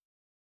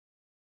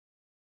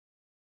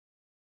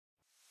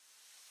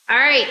 All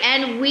right,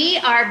 and we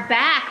are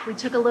back. We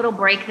took a little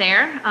break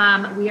there.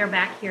 We are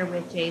back here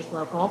with Jay's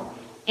Local,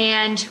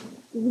 and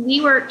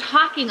we were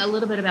talking a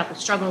little bit about the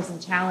struggles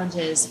and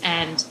challenges,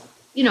 and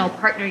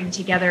partnering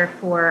together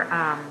for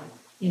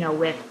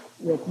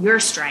with your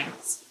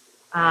strengths.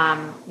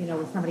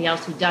 With somebody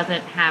else who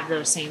doesn't have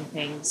those same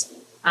things,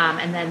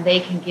 and then they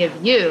can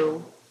give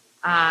you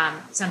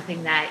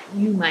something that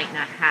you might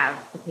not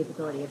have the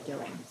capability of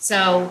doing.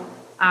 So.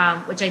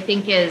 Which I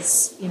think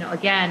is,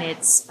 again,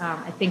 it's,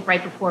 I think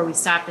right before we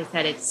stopped, I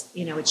said it's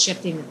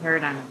shifting the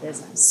paradigm of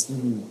business,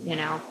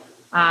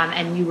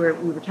 and we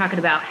were talking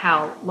about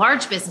how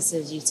large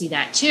businesses, you see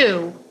that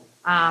too,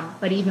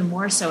 but even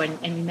more so.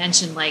 And you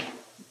mentioned like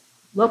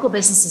local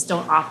businesses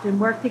don't often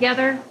work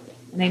together.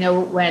 And I know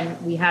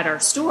when we had our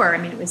store, I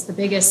mean, it was the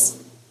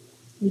biggest,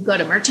 we'd go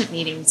to merchant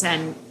meetings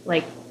and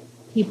like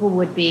people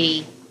would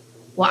be,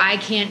 well, I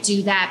can't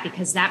do that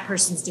because that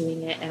person's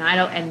doing it. And I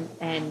don't,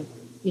 and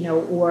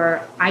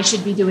or I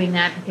should be doing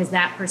that because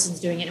that person's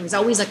doing it. It was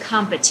always a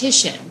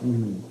competition.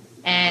 Mm-hmm.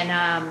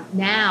 And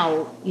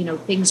now,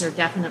 things are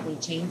definitely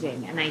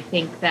changing. And I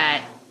think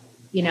that,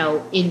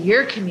 in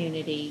your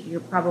community,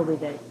 you're probably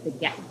the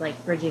gap,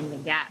 like bridging the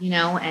gap,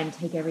 and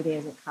take every day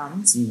as it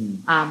comes,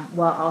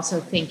 while also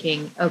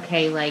thinking,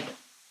 okay, like,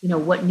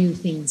 what new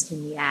things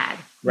can we add?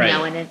 Right.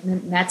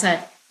 And that's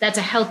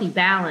a healthy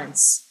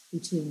balance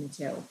between the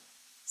two.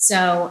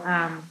 So,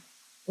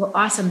 well,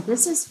 awesome.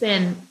 This has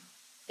been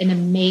an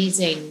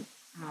amazing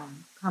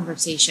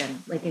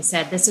conversation. Like I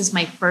said, this is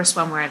my first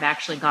one where I've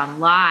actually gone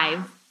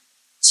live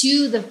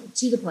to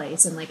the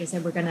place. And like I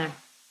said, we're going to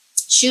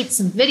shoot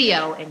some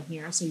video in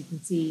here so you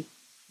can see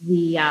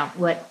the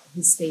what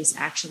his space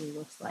actually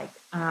looks like.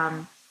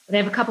 But I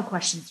have a couple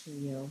questions for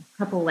you, a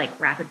couple like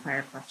rapid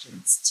fire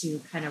questions to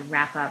kind of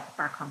wrap up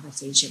our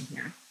conversation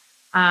here.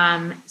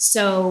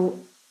 So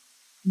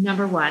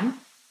number one,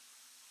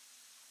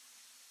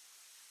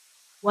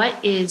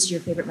 what is your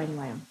favorite menu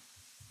item?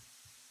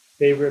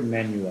 Favorite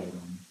menu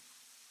item?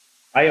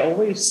 I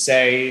always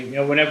say,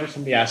 whenever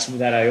somebody asks me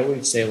that, I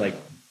always say like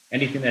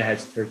anything that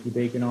has turkey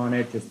bacon on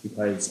it, just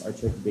because our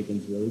turkey bacon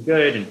is really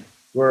good and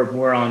we're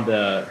more on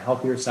the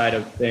healthier side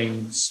of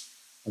things.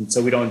 And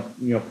so we don't,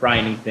 fry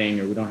anything,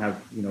 or we don't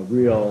have,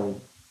 real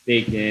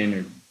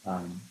bacon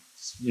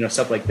or,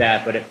 stuff like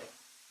that. But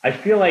I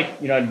feel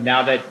like,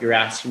 now that you're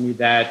asking me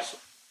that,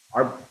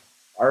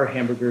 our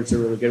hamburgers are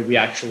really good. We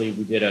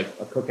did a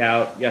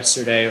cookout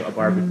yesterday, a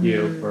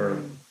barbecue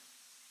for,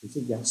 was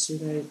it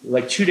yesterday?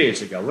 Like 2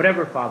 days ago,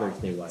 whatever Father's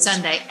Day was.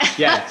 Sunday.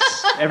 Yes.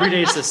 Every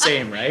day is the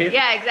same, right?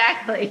 Yeah,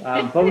 exactly.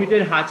 But we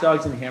did hot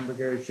dogs and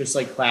hamburgers, just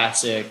like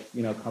classic,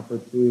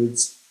 comfort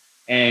foods.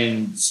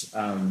 And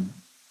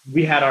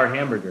we had our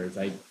hamburgers.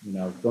 I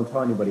don't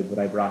tell anybody, but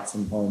I brought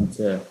some home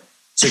to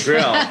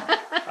grill.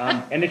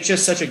 And it's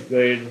just such a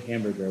good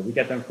hamburger. We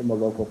get them from a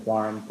local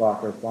farm,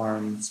 Gawker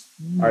Farms.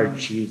 Our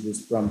cheese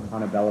is from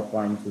Conabella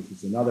Farms, which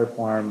is another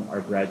farm.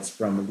 Our bread's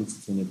from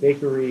Lusitania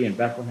Bakery in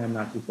Bethlehem,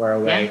 not too far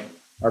away. Yeah.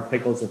 Our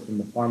pickles are from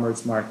the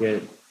farmer's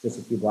market, just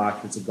a few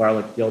blocks. It's a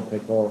garlic dill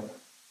pickle.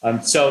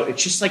 So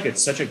it's just like,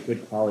 it's such a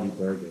good quality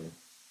burger.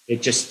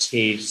 It just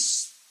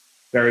tastes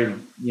very,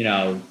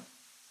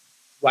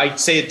 I'd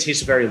say it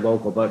tastes very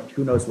local, but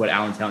who knows what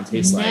Allentown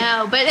tastes like?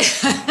 No, but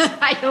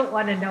I don't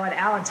want to know what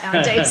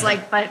Allentown tastes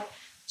like. But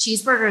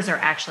cheeseburgers are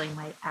actually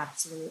my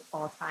absolute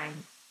all-time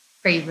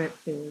favorite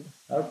food.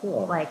 Oh,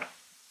 cool. Like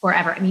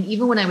forever. I mean,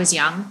 even when I was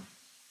young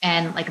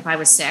and like if I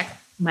was sick,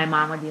 my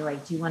mom would be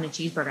like, do you want a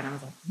cheeseburger? And I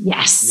was like,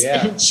 yes.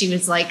 Yeah. And she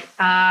was like,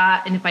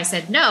 and if I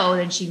said no,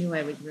 then she knew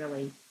I was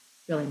really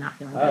not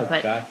feeling good.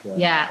 But gotcha.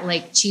 Yeah,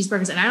 like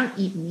cheeseburgers. And I don't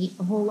eat meat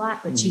a whole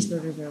lot, but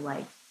cheeseburgers are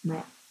like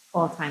my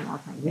all-time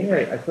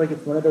favorite. Yeah, I feel like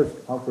it's one of those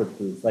comfort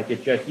foods. Like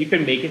you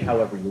can make it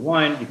however you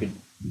want. You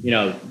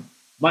could,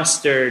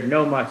 mustard,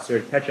 no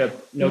mustard,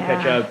 ketchup, no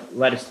ketchup,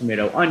 lettuce,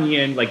 tomato,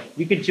 onion. Like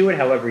you could do it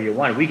however you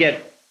want. We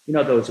get,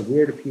 those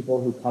weird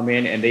people who come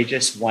in and they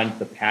just want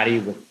the patty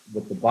with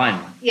the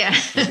bun. Yeah.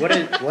 Like,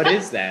 what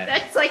is that?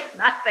 That's like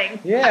nothing.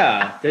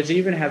 Yeah. Does it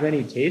even have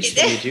any taste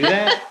when you do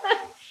that?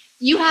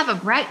 You have a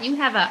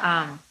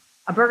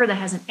burger that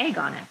has an egg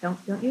on it, don't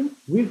you?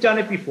 We've done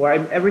it before.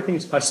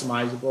 Everything's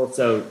customizable,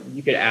 so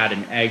you could add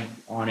an egg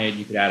on it.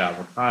 You could add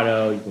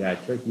avocado. You could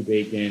add turkey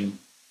bacon.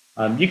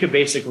 You could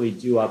basically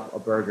do up a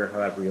burger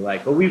however you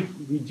like. But we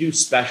do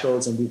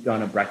specials, and we've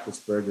done a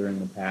breakfast burger in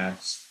the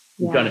past.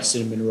 We've done a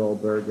cinnamon roll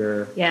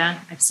burger. Yeah,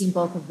 I've seen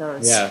both of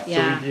those. Yeah.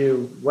 So we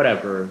do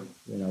whatever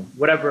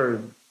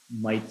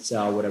might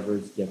sell, whatever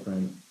is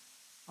different.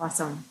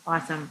 Awesome.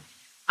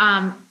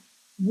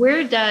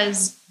 Where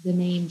does the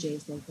name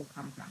Jay's Local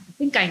come from? I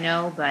think I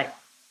know, but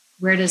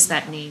where does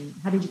that name,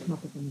 how did you come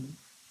up with the name?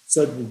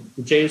 So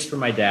the J is for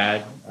my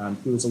dad.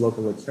 He was a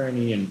local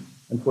attorney and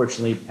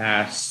unfortunately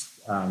passed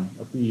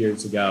a few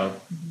years ago.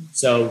 Mm-hmm.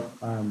 So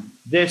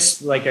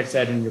this, like I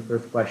said in your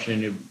first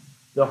question,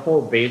 the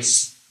whole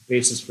basis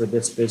for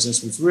this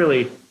business was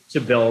really to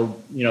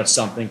build,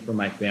 something for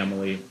my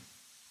family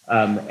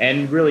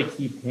and really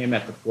keep him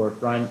at the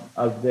forefront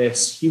of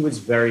this. He was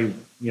very,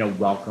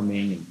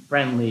 welcoming and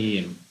friendly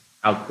and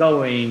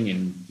outgoing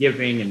and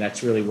giving. And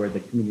that's really where the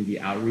community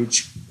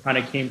outreach kind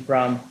of came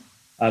from.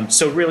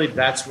 So really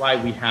that's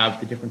why we have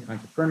the different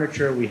kinds of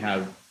furniture. We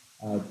have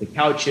the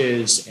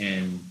couches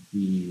and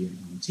the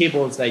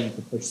tables that you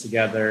can push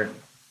together.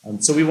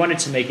 So we wanted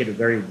to make it a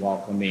very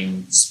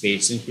welcoming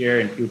space in here.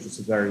 And he was just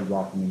a very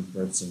welcoming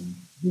person.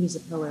 He was a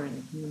pillar in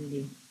the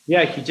community.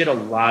 Yeah, he did a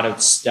lot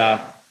of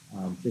stuff.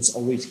 Just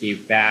always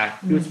gave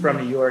back. He was from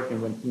New York,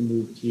 and when he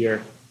moved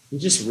here, he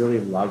just really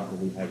loved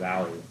the Lehigh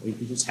Valley.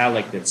 He just had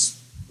like this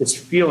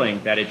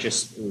feeling that it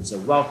was a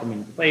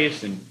welcoming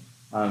place, and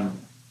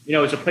it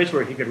was a place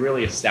where he could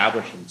really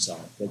establish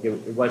himself. Like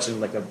it wasn't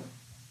like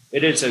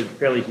it is a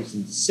fairly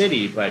decent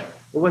city, but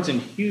it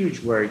wasn't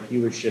huge where he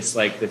was just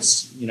like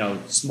this,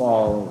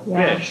 small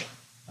fish.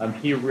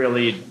 He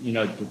really,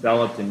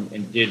 developed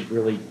and did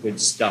really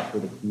good stuff for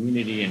the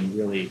community and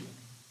really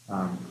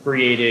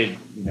created,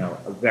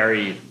 a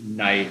very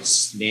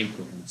nice name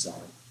for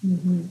himself.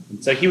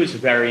 And so he was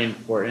very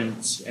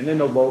important. And then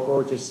the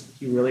local,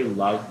 he really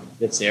loved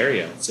this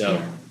area.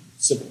 So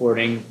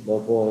supporting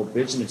local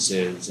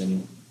businesses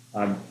and,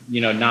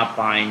 not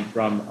buying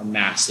from a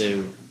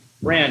massive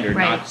brand or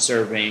not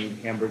serving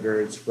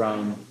hamburgers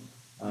from,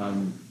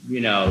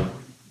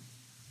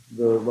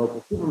 the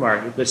local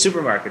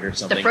supermarket or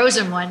something. The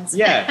frozen ones.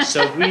 Yeah.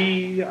 So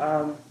we,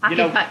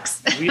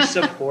 pucks. we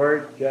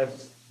support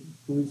just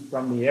who's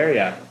from the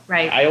area.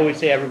 Right. I always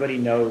say everybody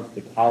knows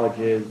the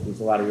colleges. There's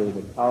a lot of really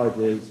good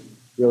colleges,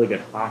 really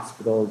good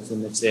hospitals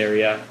in this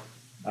area.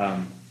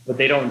 But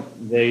they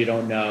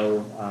don't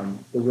know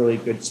the really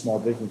good small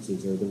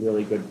businesses or the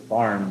really good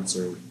farms.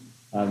 Or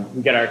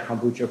we get our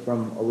kombucha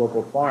from a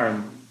local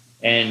farm,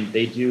 and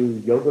they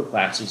do yoga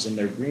classes in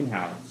their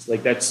greenhouse.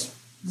 Like that's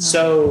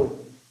so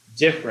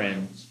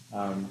different,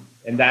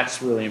 and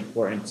that's really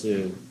important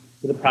to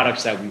the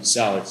products that we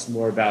sell. It's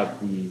more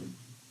about the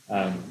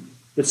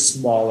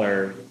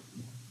smaller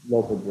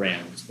local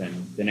brands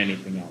than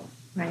anything else.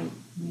 Right.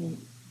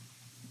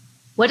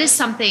 What is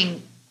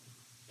something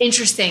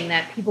interesting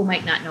that people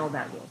might not know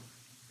about you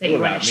that you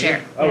want to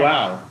share? Oh,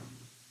 wow.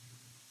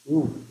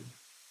 Ooh,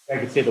 I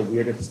could say the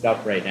weirdest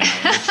stuff right now.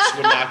 It just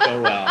would not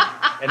go well.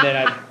 And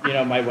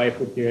then my wife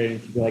would hear it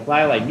and she'd be like,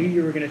 Lyell, I knew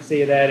you were going to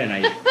say that, and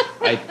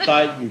I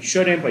thought you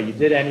shouldn't, but you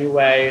did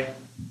anyway.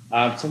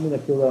 Something that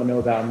people don't know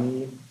about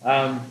me.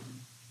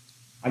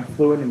 I'm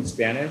fluent in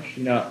Spanish.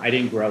 I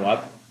didn't grow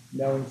up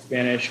knowing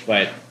Spanish,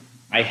 but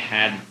I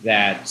had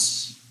that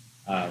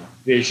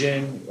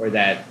vision or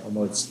that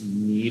almost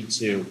need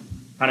to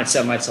kind of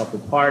set myself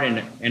apart,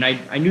 and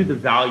I knew the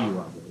value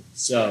of it.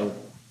 So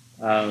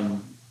I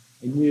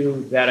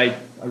knew that I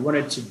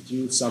wanted to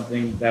do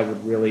something that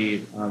would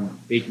really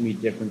make me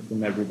different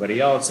from everybody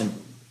else. And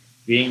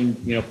being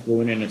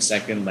fluent in a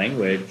second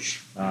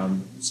language,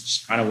 it's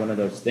just kind of one of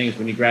those things.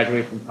 When you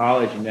graduate from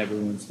college and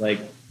everyone's like,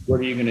 what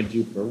are you going to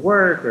do for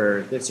work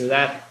or this or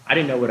that? I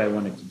didn't know what I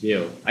wanted to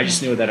do. I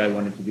just knew that I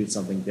wanted to do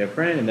something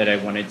different and that I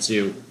wanted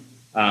to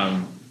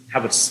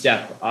have a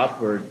step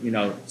up or,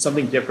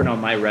 something different on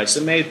my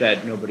resume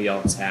that nobody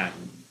else had.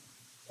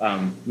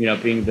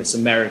 Being this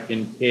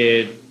American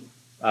kid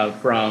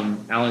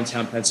from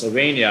Allentown,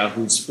 Pennsylvania,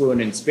 who's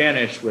fluent in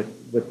Spanish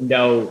with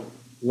no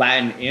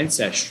Latin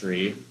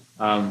ancestry,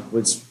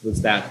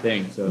 was that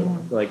thing. So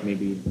I feel like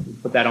maybe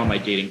put that on my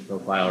dating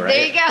profile, right?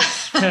 There you go.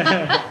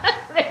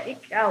 There you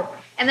go.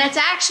 And that's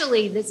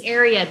actually, this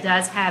area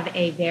does have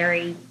a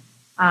very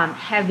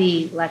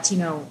heavy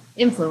Latino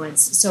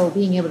influence. So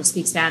being able to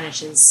speak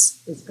Spanish is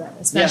good,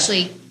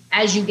 especially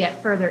as you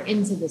get further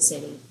into the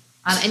city.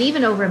 And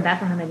even over in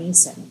Bethlehem and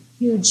Easton,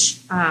 huge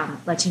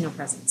Latino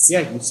presence.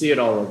 Yeah, you see it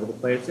all over the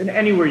place. And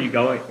anywhere you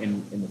go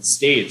in the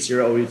States,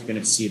 you're always going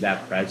to see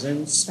that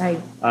presence.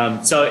 Right.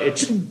 So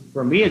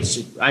for me,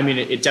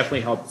 it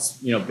definitely helps,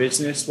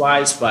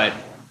 business-wise. But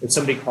if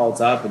somebody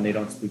calls up and they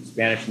don't speak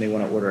Spanish and they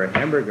want to order a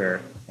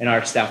hamburger, and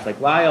our staff's like,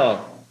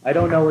 Lyell, I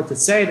don't know what to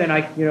say, then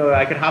I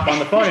could hop on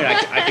the phone and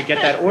I could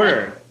get that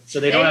order. So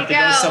they don't have to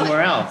go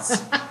somewhere else.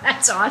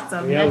 That's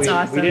awesome.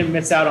 Awesome. We didn't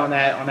miss out on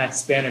that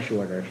Spanish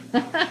order.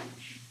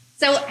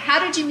 So how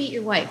did you meet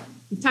your wife?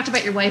 You've talked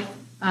about your wife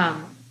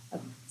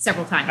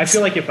several times. I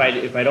feel like if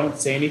I don't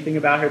say anything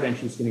about her, then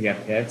she's going to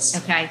get pissed.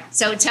 Okay.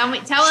 So tell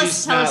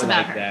us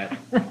about her.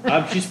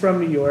 That. She's from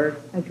New York.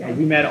 Okay.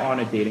 We met on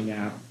a dating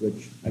app,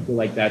 which I feel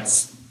like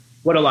that's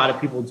what a lot of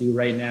people do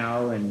right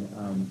now.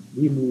 And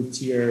we moved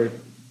here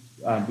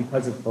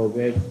because of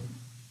COVID.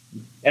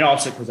 And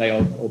also because I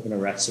opened a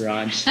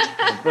restaurant,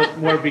 but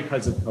more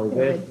because of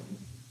COVID.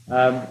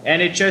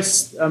 And it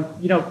just,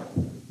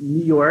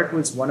 New York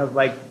was one of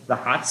the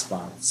hot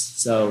spots.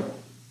 So,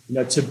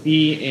 to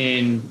be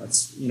in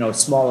a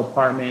small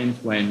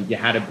apartment when you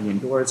had to be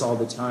indoors all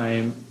the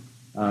time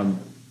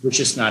was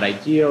just not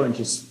ideal. And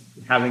just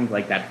having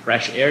that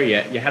fresh air,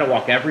 you had to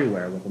walk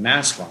everywhere with a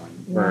mask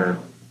on for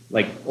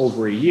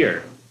over a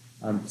year.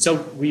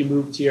 So we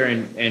moved here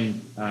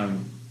and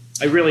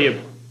I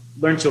really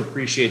learned to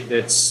appreciate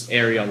this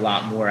area a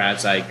lot more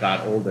as I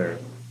got older,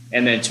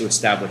 and then to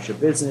establish a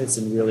business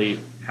and really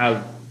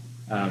have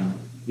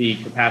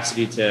the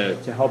capacity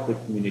to help the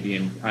community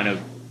and kind of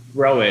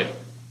grow it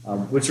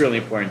was really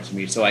important to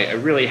me. So I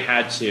really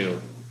had to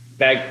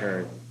beg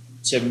her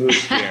to move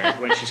here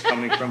when she's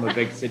coming from a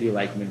big city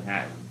like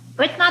Manhattan.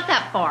 But it's not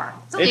that far.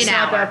 It's only an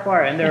hour. Not that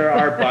far. And there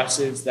are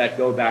buses that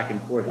go back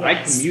and forth. Yes. I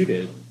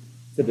commuted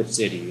to the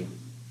city.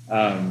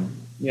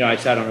 I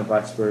sat on a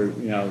bus for,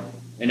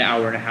 an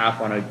hour and a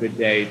half on a good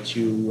day,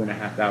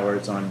 2.5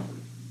 hours on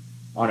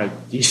a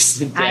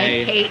decent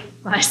day. I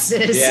hate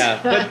buses. Yeah,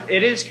 but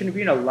it is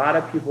convenient. A lot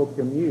of people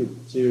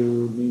commute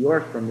to New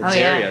York from this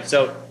area.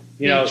 So,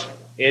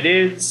 it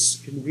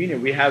is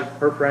convenient.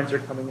 Her friends are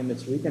coming in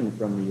this weekend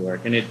from New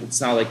York, and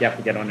it's not like you have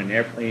to get on an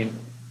airplane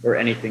or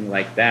anything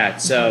like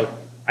that. So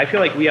I feel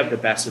like we have the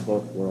best of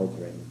both worlds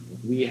right now.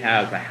 We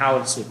have a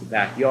house with a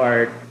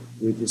backyard.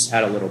 We just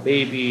had a little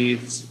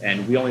babies,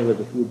 and we only live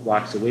a few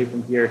blocks away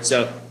from here.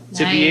 So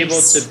to be able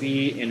to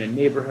be in a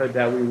neighborhood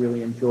that we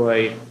really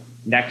enjoy,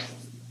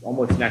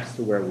 almost next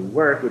to where we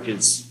work, which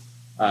is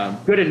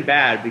good and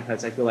bad,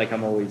 because I feel like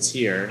I'm always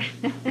here.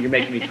 You're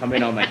making me come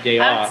in on my day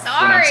off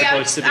sorry, when I'm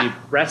supposed to be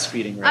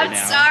breastfeeding right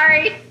now.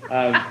 Sorry.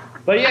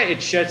 But yeah,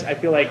 it's just, I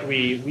feel like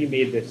we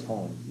made this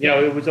home.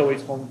 It was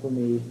always home for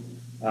me,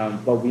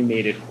 but we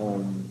made it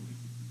home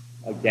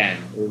again.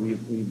 We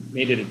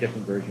made it a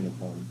different version of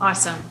home.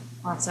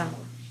 Awesome.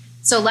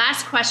 So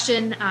last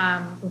question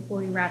before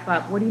we wrap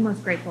up. What are you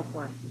most grateful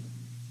for?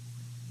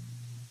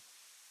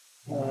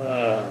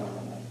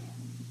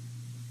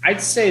 I'd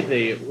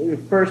say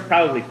first,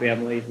 probably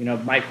family.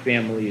 My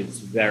family is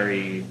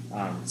very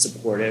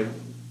supportive.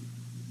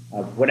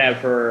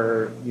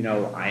 Whenever,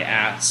 I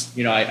ask,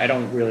 I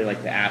don't really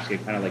like to ask, I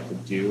kind of like to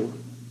do.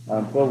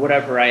 But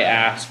whatever I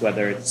ask,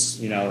 whether it's,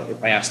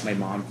 if I ask my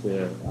mom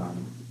to,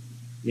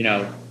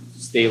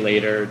 stay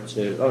later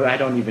I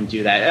don't even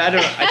do that.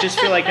 I just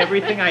feel like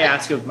everything I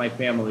ask of my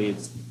family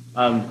is,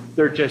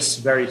 they're just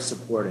very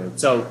supportive.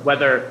 So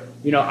whether,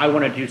 I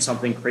want to do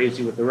something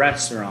crazy with the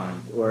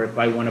restaurant, or if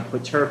I want to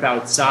put turf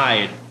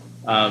outside,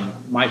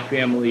 my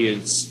family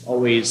is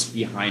always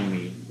behind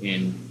me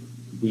in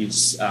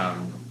these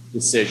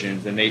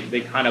decisions. And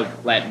they kind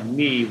of let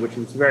me, which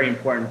was very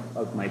important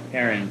of my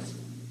parents.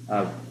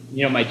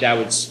 My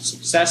dad was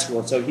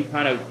successful, so he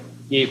kind of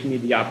gave me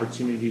the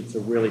opportunity to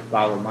really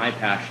follow my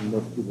passion.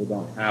 Most people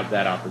don't have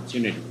that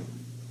opportunity.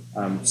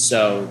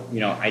 So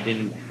I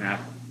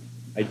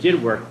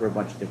did work for a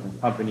bunch of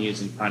different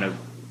companies and kind of,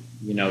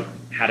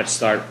 had to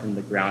start from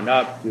the ground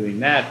up doing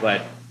that.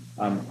 But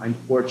I'm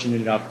fortunate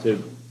enough to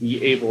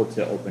be able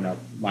to open up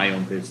my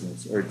own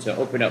business, or to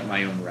open up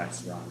my own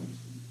restaurant.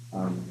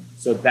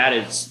 So that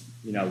is,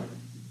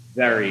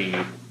 very,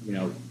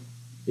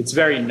 it's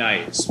very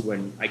nice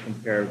when I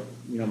compare,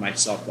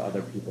 myself to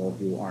other people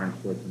who aren't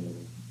fortunate.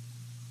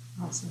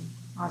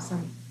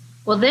 Awesome.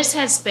 Well, this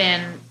has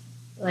been,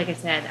 like I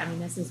said,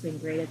 this has been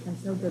great. It's been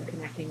so good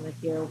connecting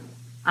with you.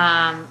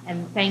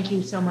 And thank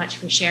you so much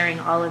for sharing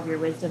all of your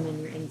wisdom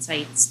and your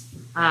insights.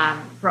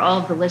 For all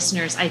of the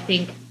listeners, I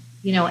think,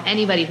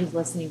 anybody who's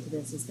listening to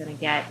this is going to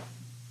get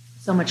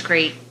so much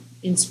great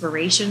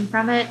inspiration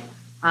from it.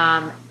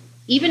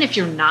 Even if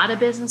you're not a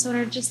business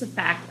owner, just the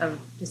fact of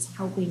just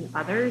helping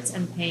others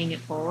and paying it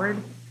forward,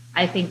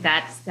 I think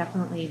that's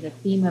definitely the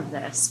theme of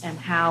this, and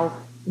how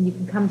when you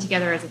can come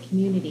together as a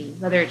community,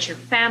 whether it's your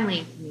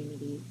family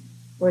community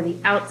or the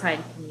outside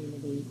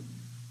community,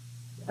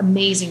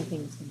 amazing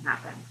things can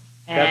happen.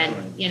 And,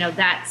 Definitely.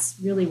 That's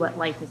really what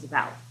life is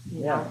about,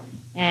 know.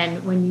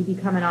 And when you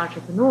become an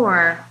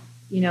entrepreneur,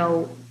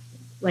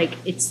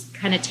 it's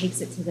kind of takes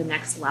it to the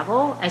next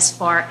level as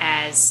far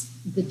as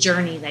the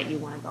journey that you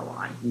want to go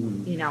on,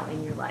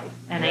 in your life.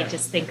 And I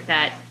just think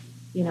that,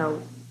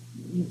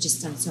 you've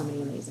just done so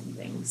many amazing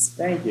things.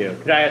 Thank you.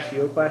 Could I ask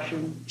you a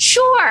question?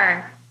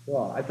 Sure.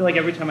 Cool. I feel like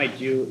every time I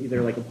do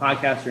either like a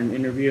podcast or an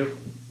interview,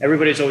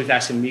 everybody's always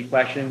asking me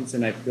questions,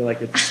 and I feel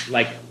like it's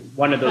like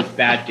one of those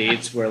bad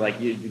dates where like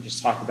you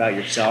just talk about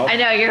yourself. I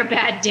know, you're a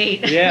bad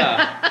date.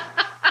 Yeah.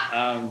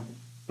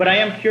 But I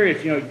am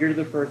curious, you're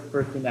the first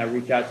person that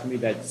reached out to me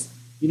that's,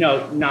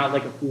 not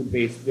like a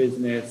food-based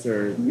business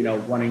or,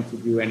 wanting to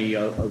do any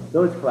of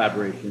those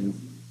collaborations.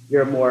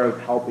 You're more of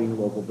helping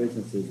local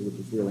businesses, which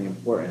is really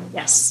important.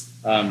 Yes.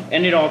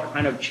 And it all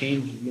kind of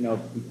changed,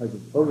 because of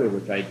COVID,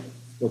 which I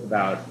spoke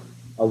about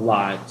a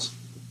lot.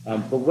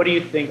 But what do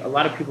you think? A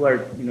lot of people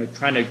are,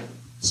 trying to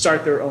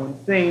start their own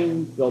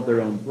thing, build their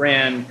own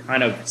brand,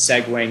 kind of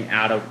segueing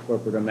out of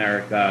corporate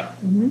America.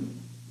 Mm-hmm.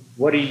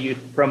 What do you,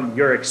 from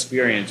your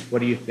experience, what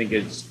do you think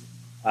is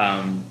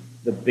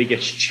the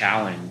biggest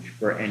challenge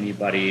for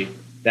anybody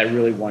that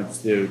really wants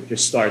to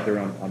just start their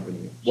own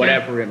company,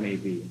 whatever it may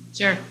be?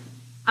 Sure.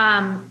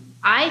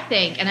 I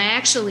think, and I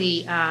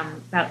actually,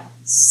 about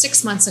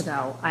 6 months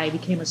ago, I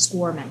became a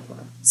SCORE mentor.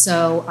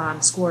 So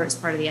SCORE is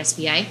part of the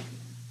SBA.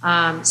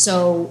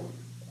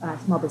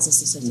 Small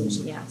Business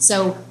Association, yeah.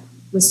 So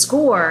with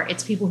SCORE,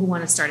 it's people who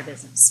want to start a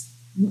business.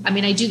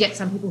 I do get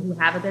some people who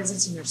have a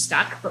business and they're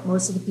stuck, but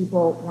most of the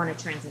people want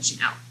to transition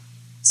out.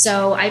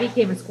 So I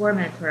became a SCORE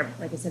mentor,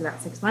 like I said,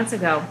 about 6 months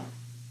ago.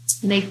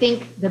 And I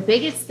think the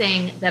biggest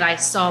thing that I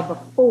saw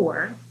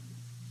before,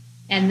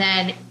 and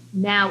then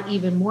now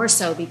even more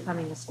so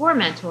becoming a SCORE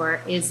mentor,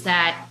 is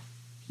that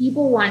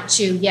people want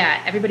to,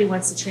 everybody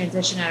wants to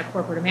transition out of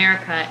corporate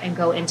America and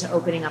go into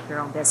opening up their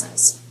own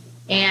business.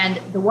 And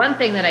the one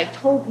thing that I've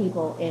told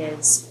people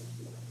is,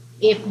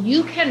 if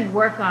you can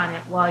work on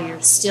it while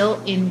you're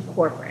still in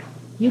corporate,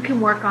 you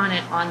can work on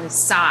it on the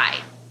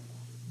side.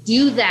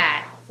 Do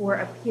that for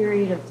a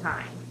period of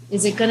time.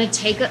 Is it going to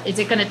take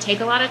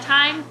a lot of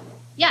time?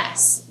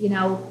 Yes.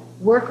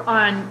 Work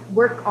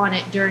on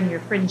it during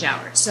your fringe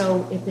hours.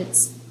 So if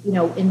it's,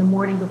 in the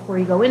morning before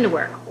you go into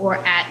work, or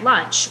at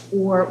lunch,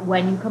 or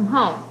when you come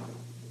home,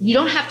 you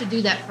don't have to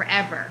do that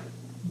forever.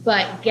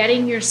 But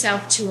getting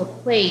yourself to a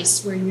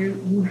place where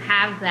you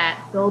have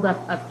that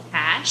buildup of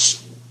cash,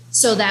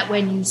 so that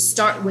when you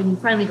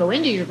finally go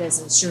into your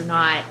business, you're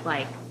not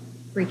like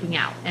freaking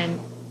out.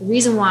 And the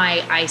reason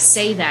why I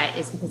say that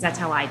is because that's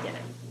how I did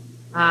it.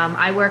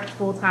 I worked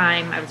full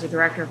time. I was a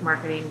director of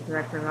marketing,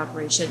 director of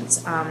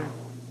operations.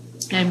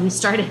 And we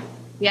started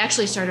We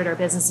actually started our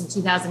business in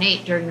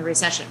 2008 during the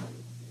recession,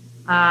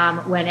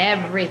 when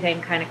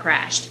everything kind of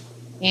crashed.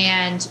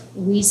 And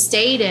we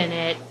stayed in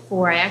it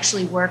I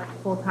actually worked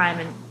full time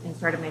and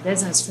started my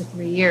business for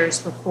 4 years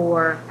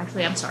before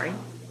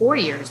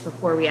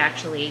we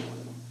actually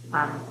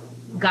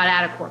got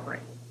out of corporate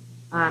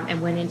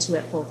and went into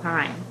it full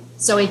time.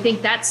 So I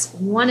think that's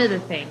one of the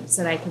things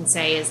that I can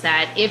say is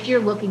that if you're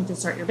looking to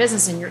start your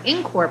business and you're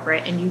in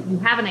corporate and you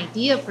have an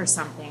idea for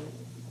something,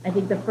 I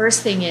think the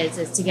first thing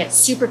is to get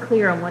super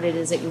clear on what it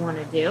is that you want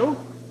to do,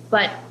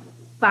 but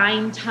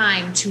find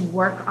time to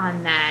work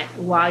on that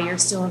while you're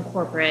still in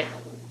corporate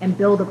and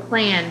build a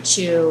plan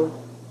to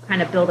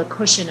kind of build a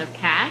cushion of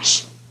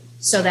cash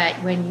so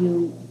that when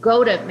you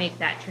go to make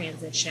that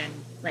transition,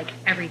 like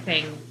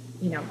everything,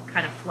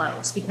 kind of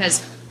flows.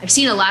 Because I've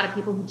seen a lot of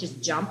people who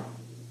just jump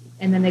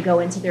and then they go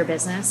into their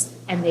business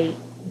and they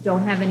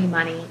don't have any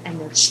money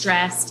and they're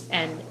stressed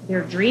and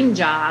their dream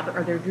job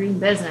or their dream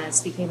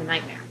business became a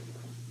nightmare.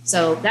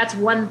 So that's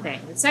one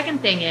thing. The second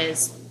thing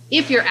is,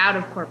 if you're out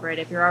of corporate,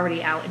 if you're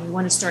already out and you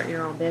want to start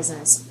your own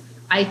business,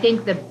 I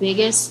think the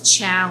biggest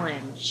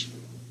challenge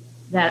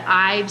that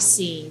I've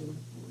seen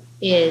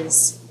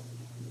is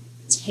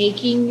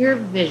taking your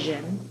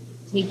vision,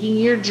 taking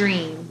your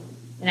dream,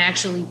 and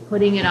actually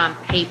putting it on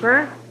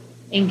paper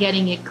and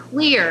getting it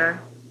clear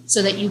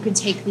so that you can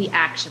take the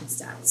action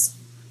steps.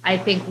 I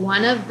think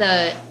one of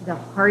the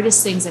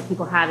hardest things that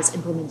people have is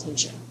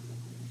implementation.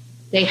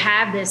 They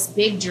have this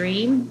big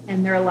dream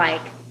and they're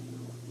like,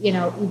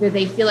 either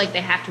they feel like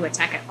they have to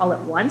attack it all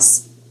at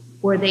once,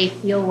 or they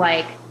feel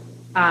like,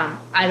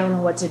 I don't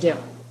know what to do.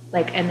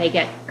 And they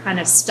get kind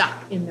of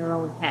stuck in their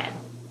own head.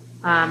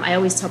 I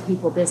always tell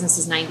people business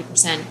is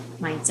 90%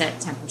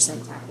 mindset,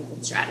 10% tactic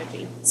and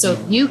strategy. So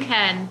if you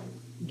can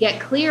get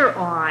clear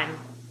on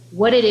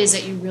what it is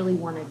that you really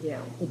want to do,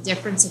 the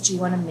difference that you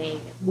want to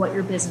make, what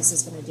your business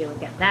is going to do, and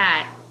get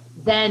that,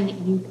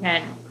 then you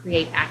can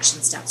create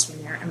action steps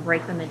from there and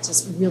break them into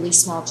really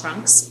small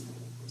chunks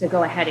to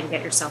go ahead and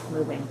get yourself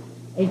moving.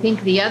 I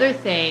think the other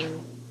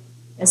thing,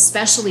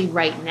 especially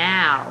right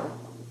now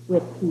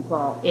with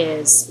people,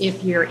 is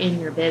if you're in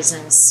your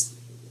business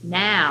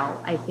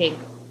now, I think,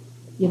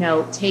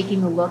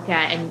 taking a look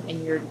at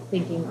and you're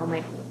thinking,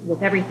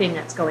 with everything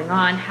that's going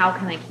on, how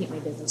can I keep my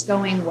business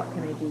going? What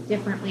can I do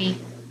differently?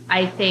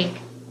 I think,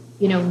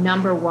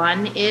 number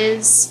one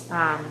is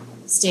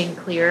staying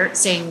clear,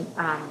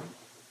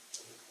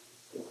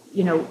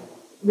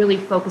 really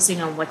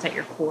focusing on what's at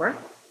your core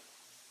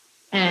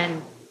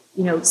and,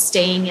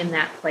 staying in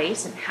that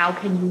place. And how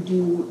can you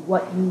do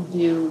what you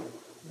do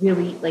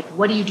really,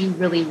 what do you do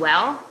really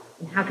well?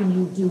 And how can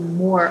you do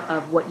more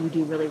of what you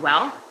do really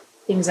well?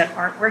 Things that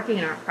aren't working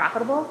and aren't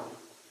profitable,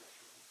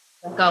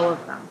 let go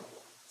of them.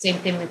 Same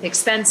thing with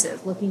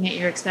expenses, looking at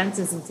your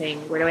expenses and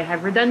saying, where do I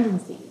have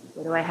redundancy?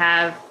 Where do I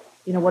have,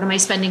 what am I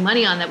spending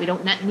money on that we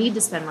don't need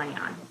to spend money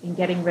on, and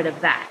getting rid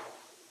of that.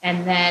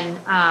 And then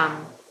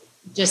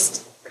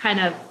just kind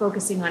of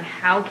focusing on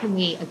how can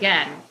we,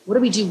 again, what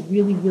do we do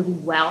really, really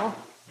well?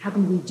 How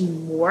can we do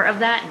more of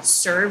that and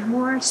serve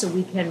more so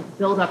we can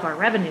build up our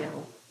revenue,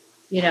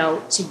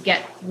 to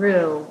get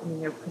through.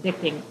 They're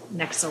predicting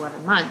next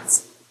 11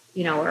 months,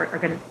 are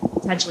going to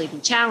potentially be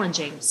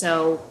challenging.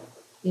 So,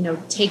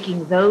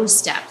 taking those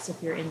steps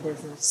if you're in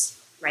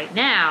business right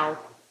now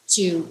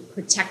to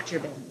protect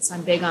your business.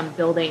 I'm big on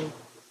building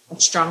a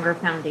stronger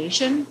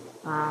foundation,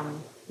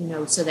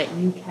 so that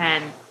you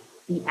can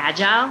be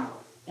agile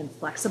and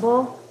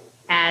flexible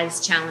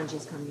as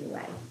challenges come your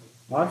way.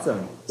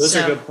 Awesome. Those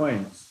are good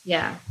points.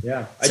 Yeah.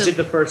 Yeah. I did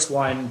the first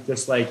one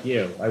just like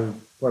you. I was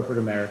corporate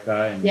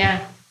America and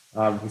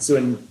was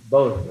doing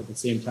both at the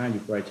same time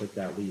before I took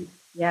that lead.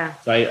 Yeah.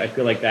 So I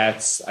feel like I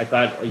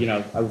thought,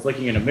 I was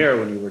looking in a mirror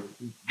when you were,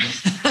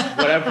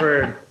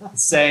 whatever the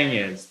saying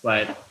is,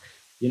 but,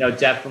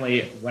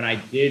 definitely when I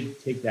did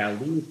take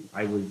that lead,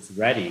 I was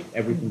ready.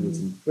 Everything was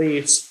in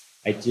place.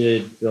 I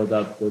did build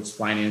up those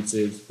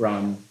finances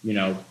from,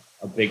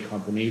 a big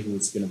company who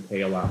was going to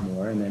pay a lot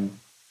more. And then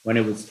when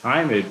it was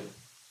time, it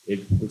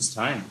was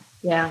time.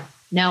 Yeah,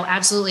 no,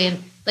 absolutely.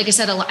 And like I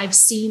said, I've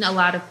seen a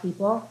lot of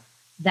people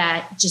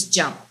that just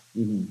jump.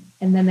 Mm-hmm.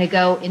 And then they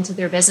go into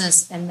their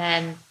business and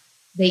then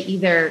they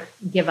either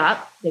give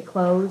up, they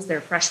close, they're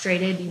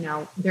frustrated,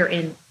 they're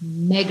in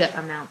mega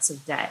amounts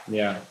of debt.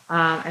 Yeah.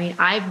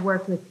 I've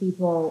worked with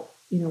people,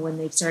 when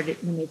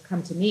they've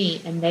come to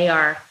me and they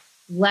are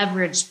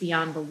leveraged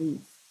beyond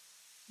belief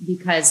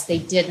because they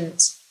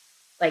didn't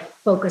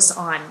focus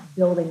on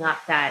building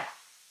up that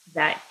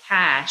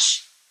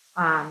cash,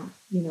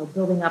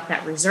 building up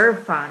that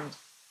reserve fund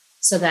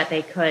so that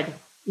they could,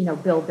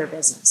 build their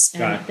business.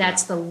 And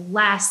that's the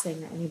last thing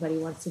that anybody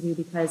wants to do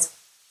because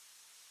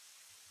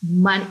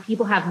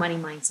people have money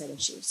mindset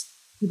issues.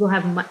 People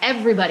have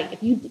everybody.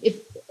 If you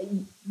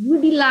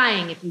would be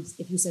lying if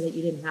you said that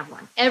you didn't have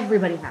one.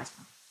 Everybody has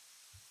one.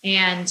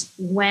 And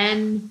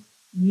when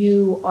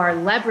you are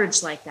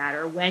leveraged like that,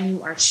 or when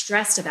you are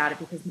stressed about it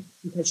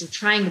because you're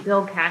trying to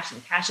build cash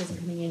and cash isn't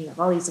coming in, you have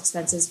all these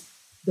expenses,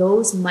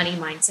 those money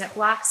mindset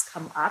blocks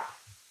come up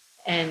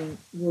and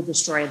will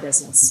destroy a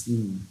business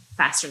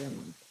faster than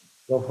one.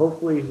 Well,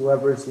 hopefully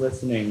whoever's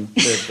listening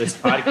to this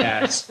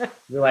podcast,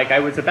 you're like, I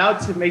was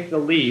about to make the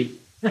leap,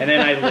 and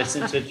then I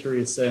listened to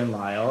Teresa and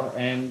Lyell,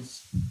 and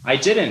I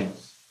didn't.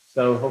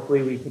 So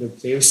hopefully we could have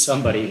saved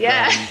somebody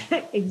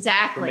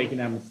exactly. from making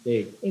that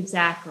mistake.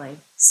 Exactly.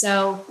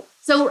 So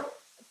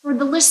for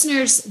the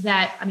listeners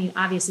that, I mean,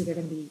 obviously they're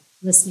going to be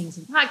listening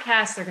to the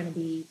podcast, they're going to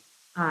be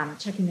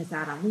checking this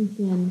out on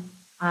LinkedIn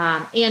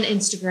and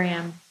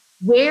Instagram.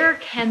 Where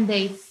can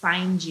they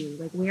find you?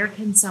 Like, where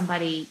can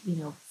somebody,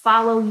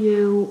 follow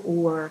you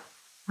or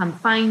come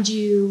find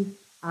you?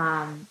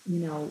 What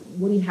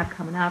do you have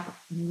coming up?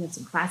 You have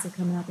some classes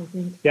coming up, I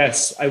think.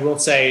 Yes, I will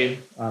say,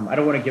 I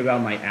don't want to give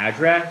out my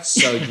address,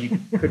 so you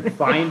could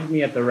find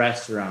me at the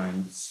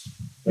restaurants,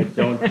 but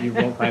you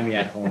won't find me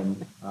at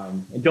home.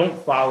 And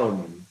don't follow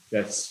me.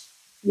 Just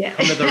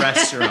come to the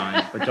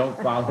restaurant, but don't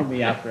follow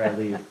me after I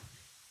leave.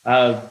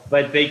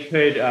 But they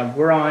could,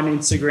 we're on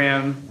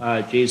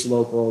Instagram, Jay's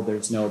Local.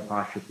 There's no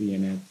apostrophe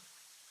in it.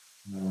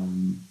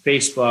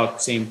 Facebook,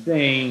 same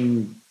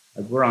thing.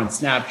 We're on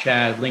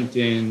Snapchat,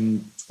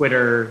 LinkedIn,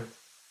 Twitter,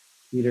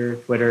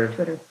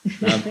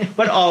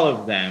 but all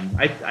of them.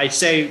 I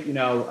say,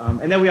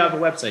 and then we have a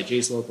website,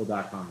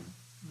 jayslocal.com.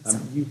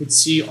 You could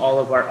see all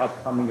of our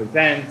upcoming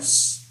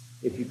events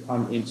if you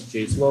come into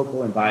Jay's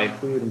Local and buy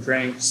food and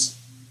drinks.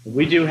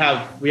 We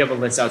have a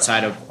list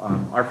outside of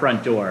our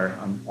front door,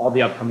 all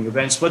the upcoming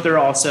events, but they're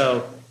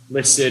also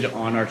listed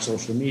on our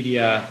social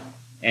media,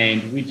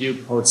 and we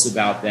do post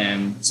about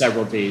them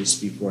several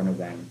days before an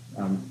event.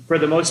 For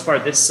the most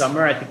part, this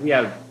summer, I think we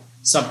have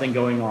something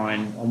going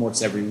on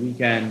almost every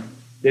weekend.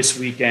 This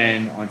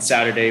weekend, on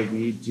Saturday,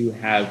 we do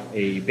have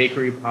a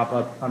bakery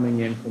pop-up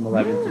coming in from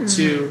 11 to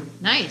 2.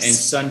 Nice. And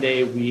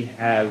Sunday, we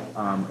have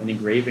an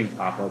engraving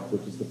pop-up,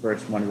 which is the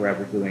first one we're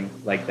ever doing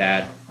like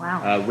that.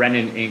 Wow.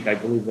 Renin Inc., I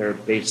believe they're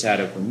based out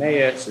of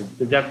Emmaus.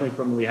 They're definitely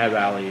from Lehigh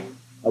Valley.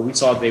 We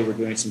saw they were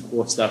doing some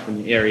cool stuff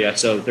in the area.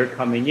 So they're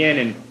coming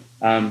in,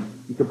 and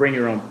you could bring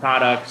your own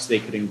products. They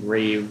could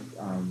engrave.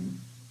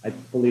 I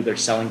believe they're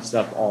selling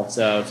stuff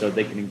also, so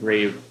they can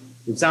engrave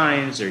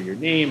designs or your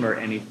name or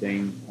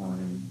anything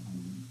on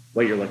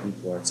what you're looking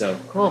for. So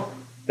cool.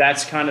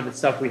 That's kind of the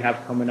stuff we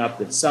have coming up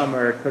this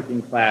summer: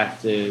 cooking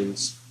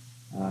classes,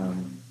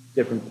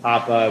 different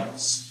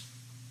pop-ups.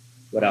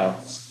 What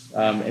else?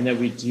 And then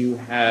we do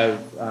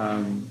have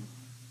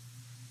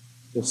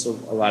just a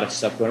lot of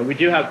stuff going on. We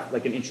do have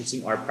like an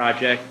interesting art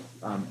project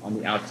on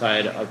the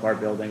outside of our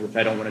building, which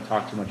I don't want to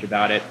talk too much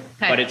about it,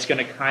 but it's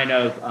going to kind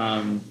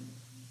of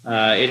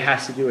it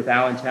has to do with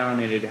Allentown,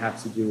 and it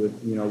has to do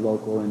with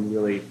local and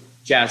really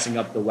jazzing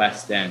up the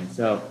West End.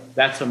 So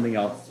that's something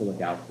else to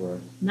look out for.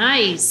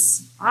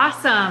 Nice,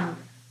 awesome.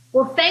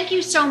 Well, thank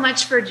you so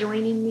much for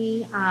joining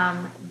me.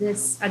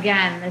 This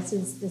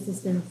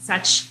has been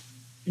such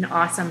an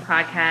awesome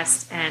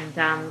podcast,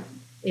 and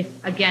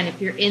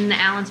if you're in the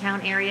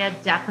Allentown area,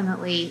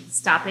 definitely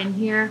stop in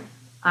here.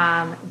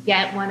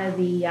 Get one of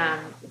the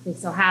if they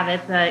still have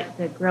it,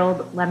 the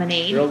grilled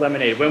lemonade. Grilled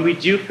lemonade. When we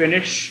do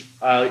finish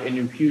an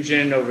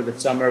infusion over the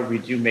summer, we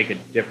do make a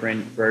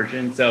different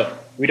version. So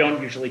we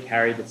don't usually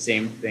carry the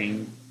same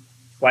thing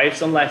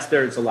twice unless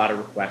there's a lot of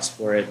requests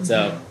for it. Mm-hmm.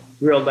 So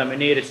grilled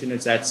lemonade, as soon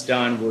as that's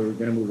done, we're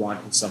going to move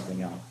on to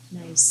something else.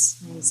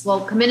 Nice.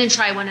 Well, come in and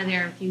try one of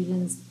their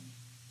infusions.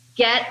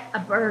 Get a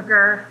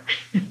burger.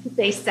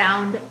 They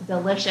sound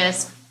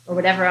delicious, or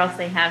whatever else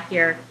they have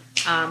here,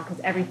 because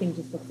everything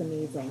just looks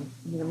amazing.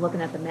 I mean, I'm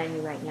looking at the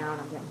menu right now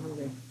and I'm getting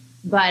hungry.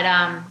 But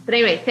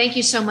anyway, thank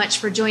you so much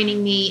for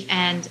joining me.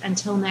 And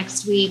until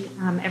next week,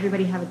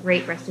 everybody have a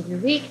great rest of your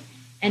week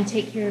and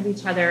take care of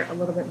each other a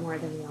little bit more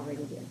than we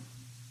already do.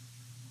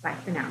 Bye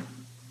for now.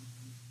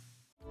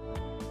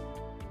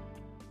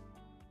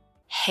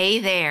 Hey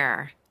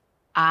there.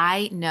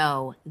 I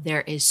know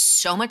there is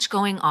so much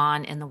going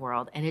on in the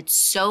world, and it's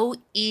so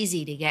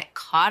easy to get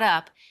caught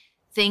up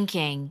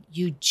thinking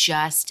you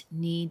just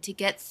need to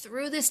get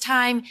through this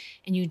time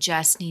and you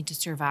just need to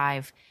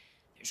survive.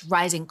 There's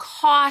rising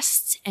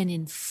costs and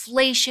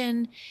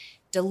inflation,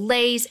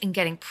 delays in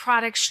getting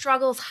products,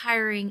 struggles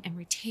hiring and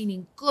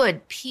retaining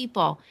good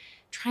people,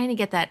 trying to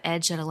get that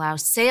edge that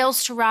allows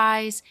sales to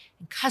rise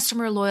and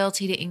customer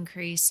loyalty to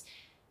increase,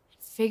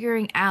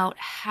 figuring out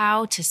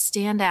how to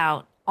stand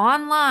out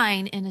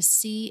online in a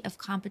sea of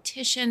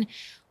competition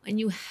when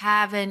you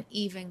haven't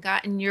even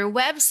gotten your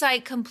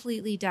website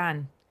completely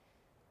done.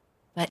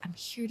 But I'm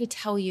here to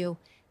tell you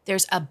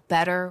there's a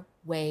better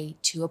way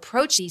to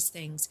approach these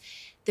things.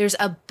 There's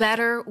a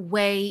better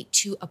way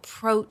to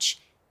approach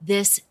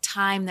this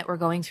time that we're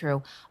going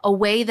through, a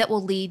way that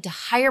will lead to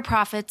higher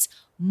profits,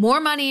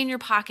 more money in your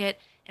pocket,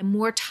 and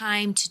more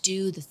time to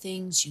do the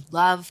things you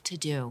love to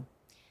do.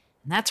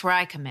 And that's where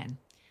I come in.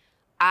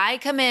 I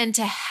come in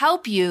to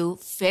help you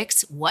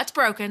fix what's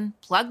broken,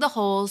 plug the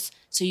holes,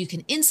 so you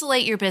can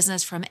insulate your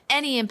business from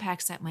any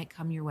impacts that might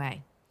come your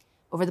way.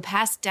 Over the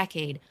past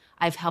decade,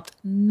 I've helped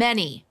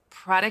many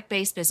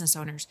product-based business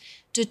owners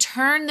to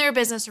turn their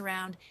business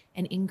around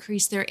and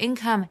increase their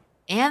income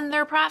and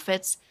their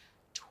profits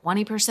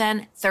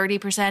 20%,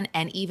 30%,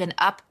 and even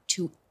up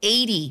to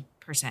 80%.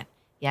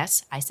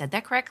 Yes, I said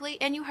that correctly,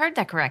 and you heard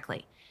that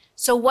correctly.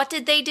 So what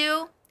did they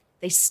do?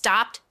 They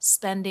stopped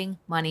spending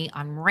money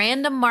on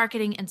random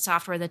marketing and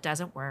software that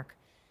doesn't work.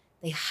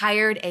 They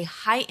hired a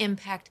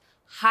high-impact,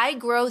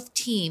 high-growth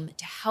team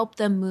to help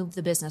them move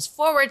the business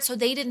forward so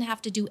they didn't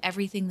have to do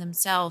everything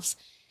themselves.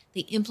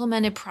 They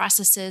implemented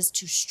processes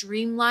to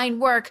streamline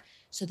work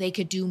so they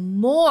could do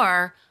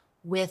more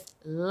with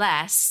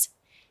less,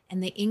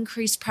 and they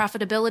increased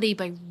profitability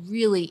by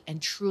really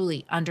and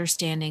truly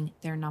understanding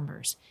their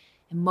numbers.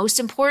 And most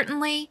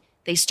importantly,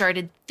 they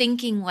started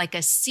thinking like a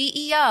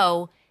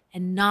CEO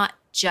and not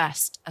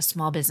just a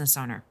small business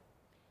owner.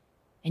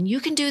 And you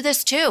can do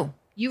this too.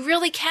 You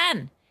really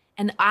can.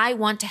 And I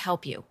want to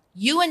help you.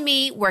 You and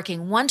me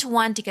working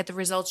one-to-one to get the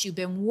results you've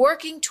been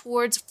working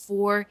towards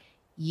for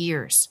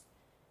years.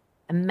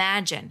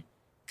 Imagine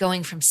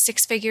going from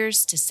 6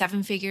 figures to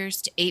 7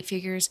 figures to 8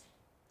 figures,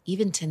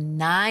 even to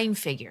 9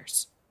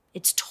 figures.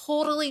 It's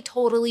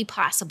totally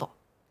possible.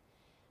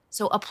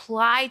 So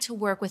apply to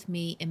work with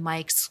me in my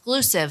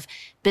exclusive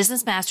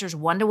Business Masters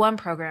one-to-one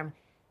program,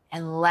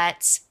 and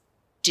let's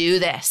do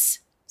this.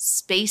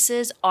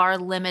 Spaces are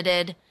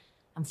limited.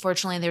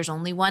 Unfortunately, there's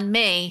only one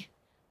me,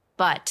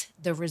 but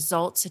the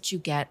results that you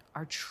get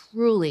are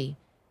truly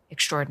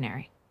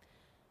extraordinary.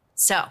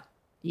 So,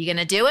 you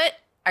gonna do it?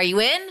 Are you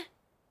in?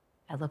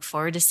 I look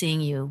forward to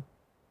seeing you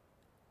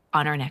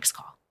on our next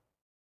call.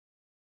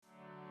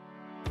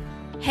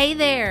 Hey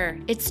there,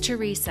 it's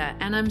Teresa,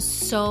 and I'm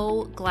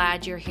so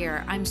glad you're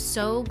here. I'm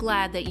so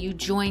glad that you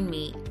join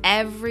me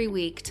every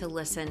week to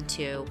listen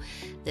to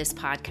this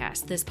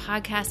podcast. This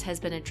podcast has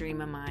been a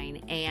dream of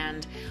mine,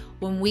 and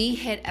when we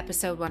hit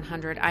episode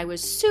 100, I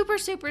was super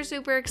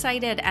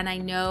excited, and I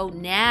know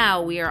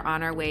now we are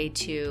on our way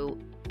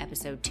to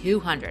episode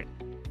 200.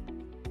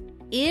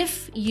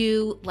 If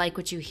you like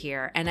what you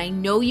hear, and I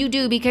know you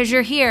do because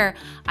you're here,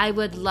 I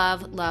would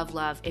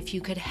love if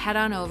you could head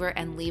on over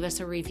and leave us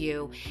a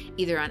review,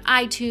 either on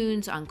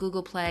iTunes, on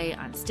Google Play,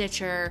 on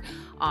Stitcher,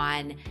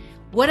 on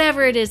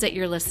whatever it is that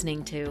you're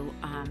listening to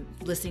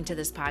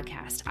this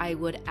podcast. I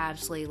would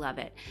absolutely love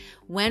it.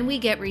 When we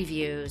get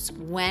reviews,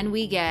 when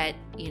we get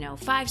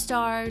 5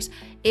 stars,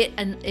 it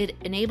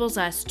enables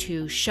us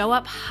to show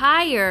up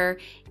higher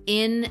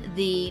in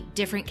the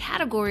different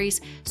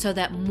categories so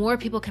that more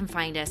people can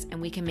find us and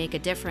we can make a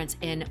difference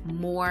in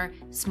more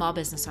small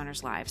business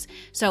owners' lives.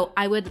 So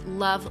I would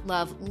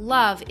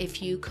love if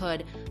you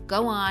could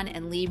go on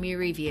and leave me a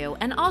review,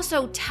 and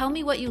also tell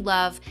me what you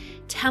love,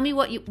 tell me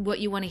what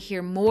you want to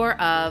hear more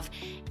of,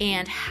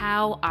 and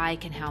how I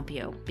can help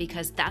you,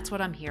 because that's what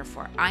I'm here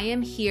for. I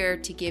am here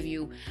to give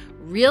you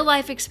real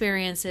life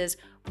experiences,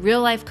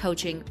 real life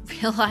coaching,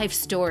 real life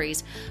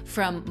stories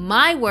from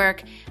my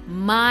work,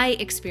 my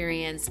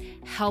experience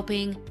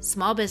helping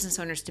small business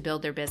owners to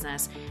build their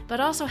business, but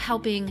also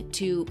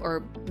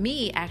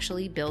me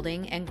actually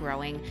building and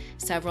growing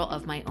several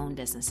of my own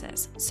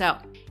businesses. So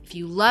if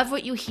you love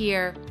what you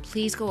hear,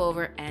 please go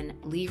over and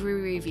leave a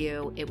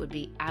review. It would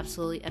be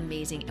absolutely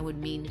amazing and would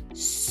mean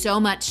so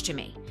much to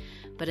me.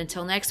 But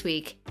until next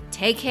week,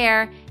 take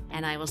care,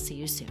 and I will see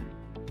you soon.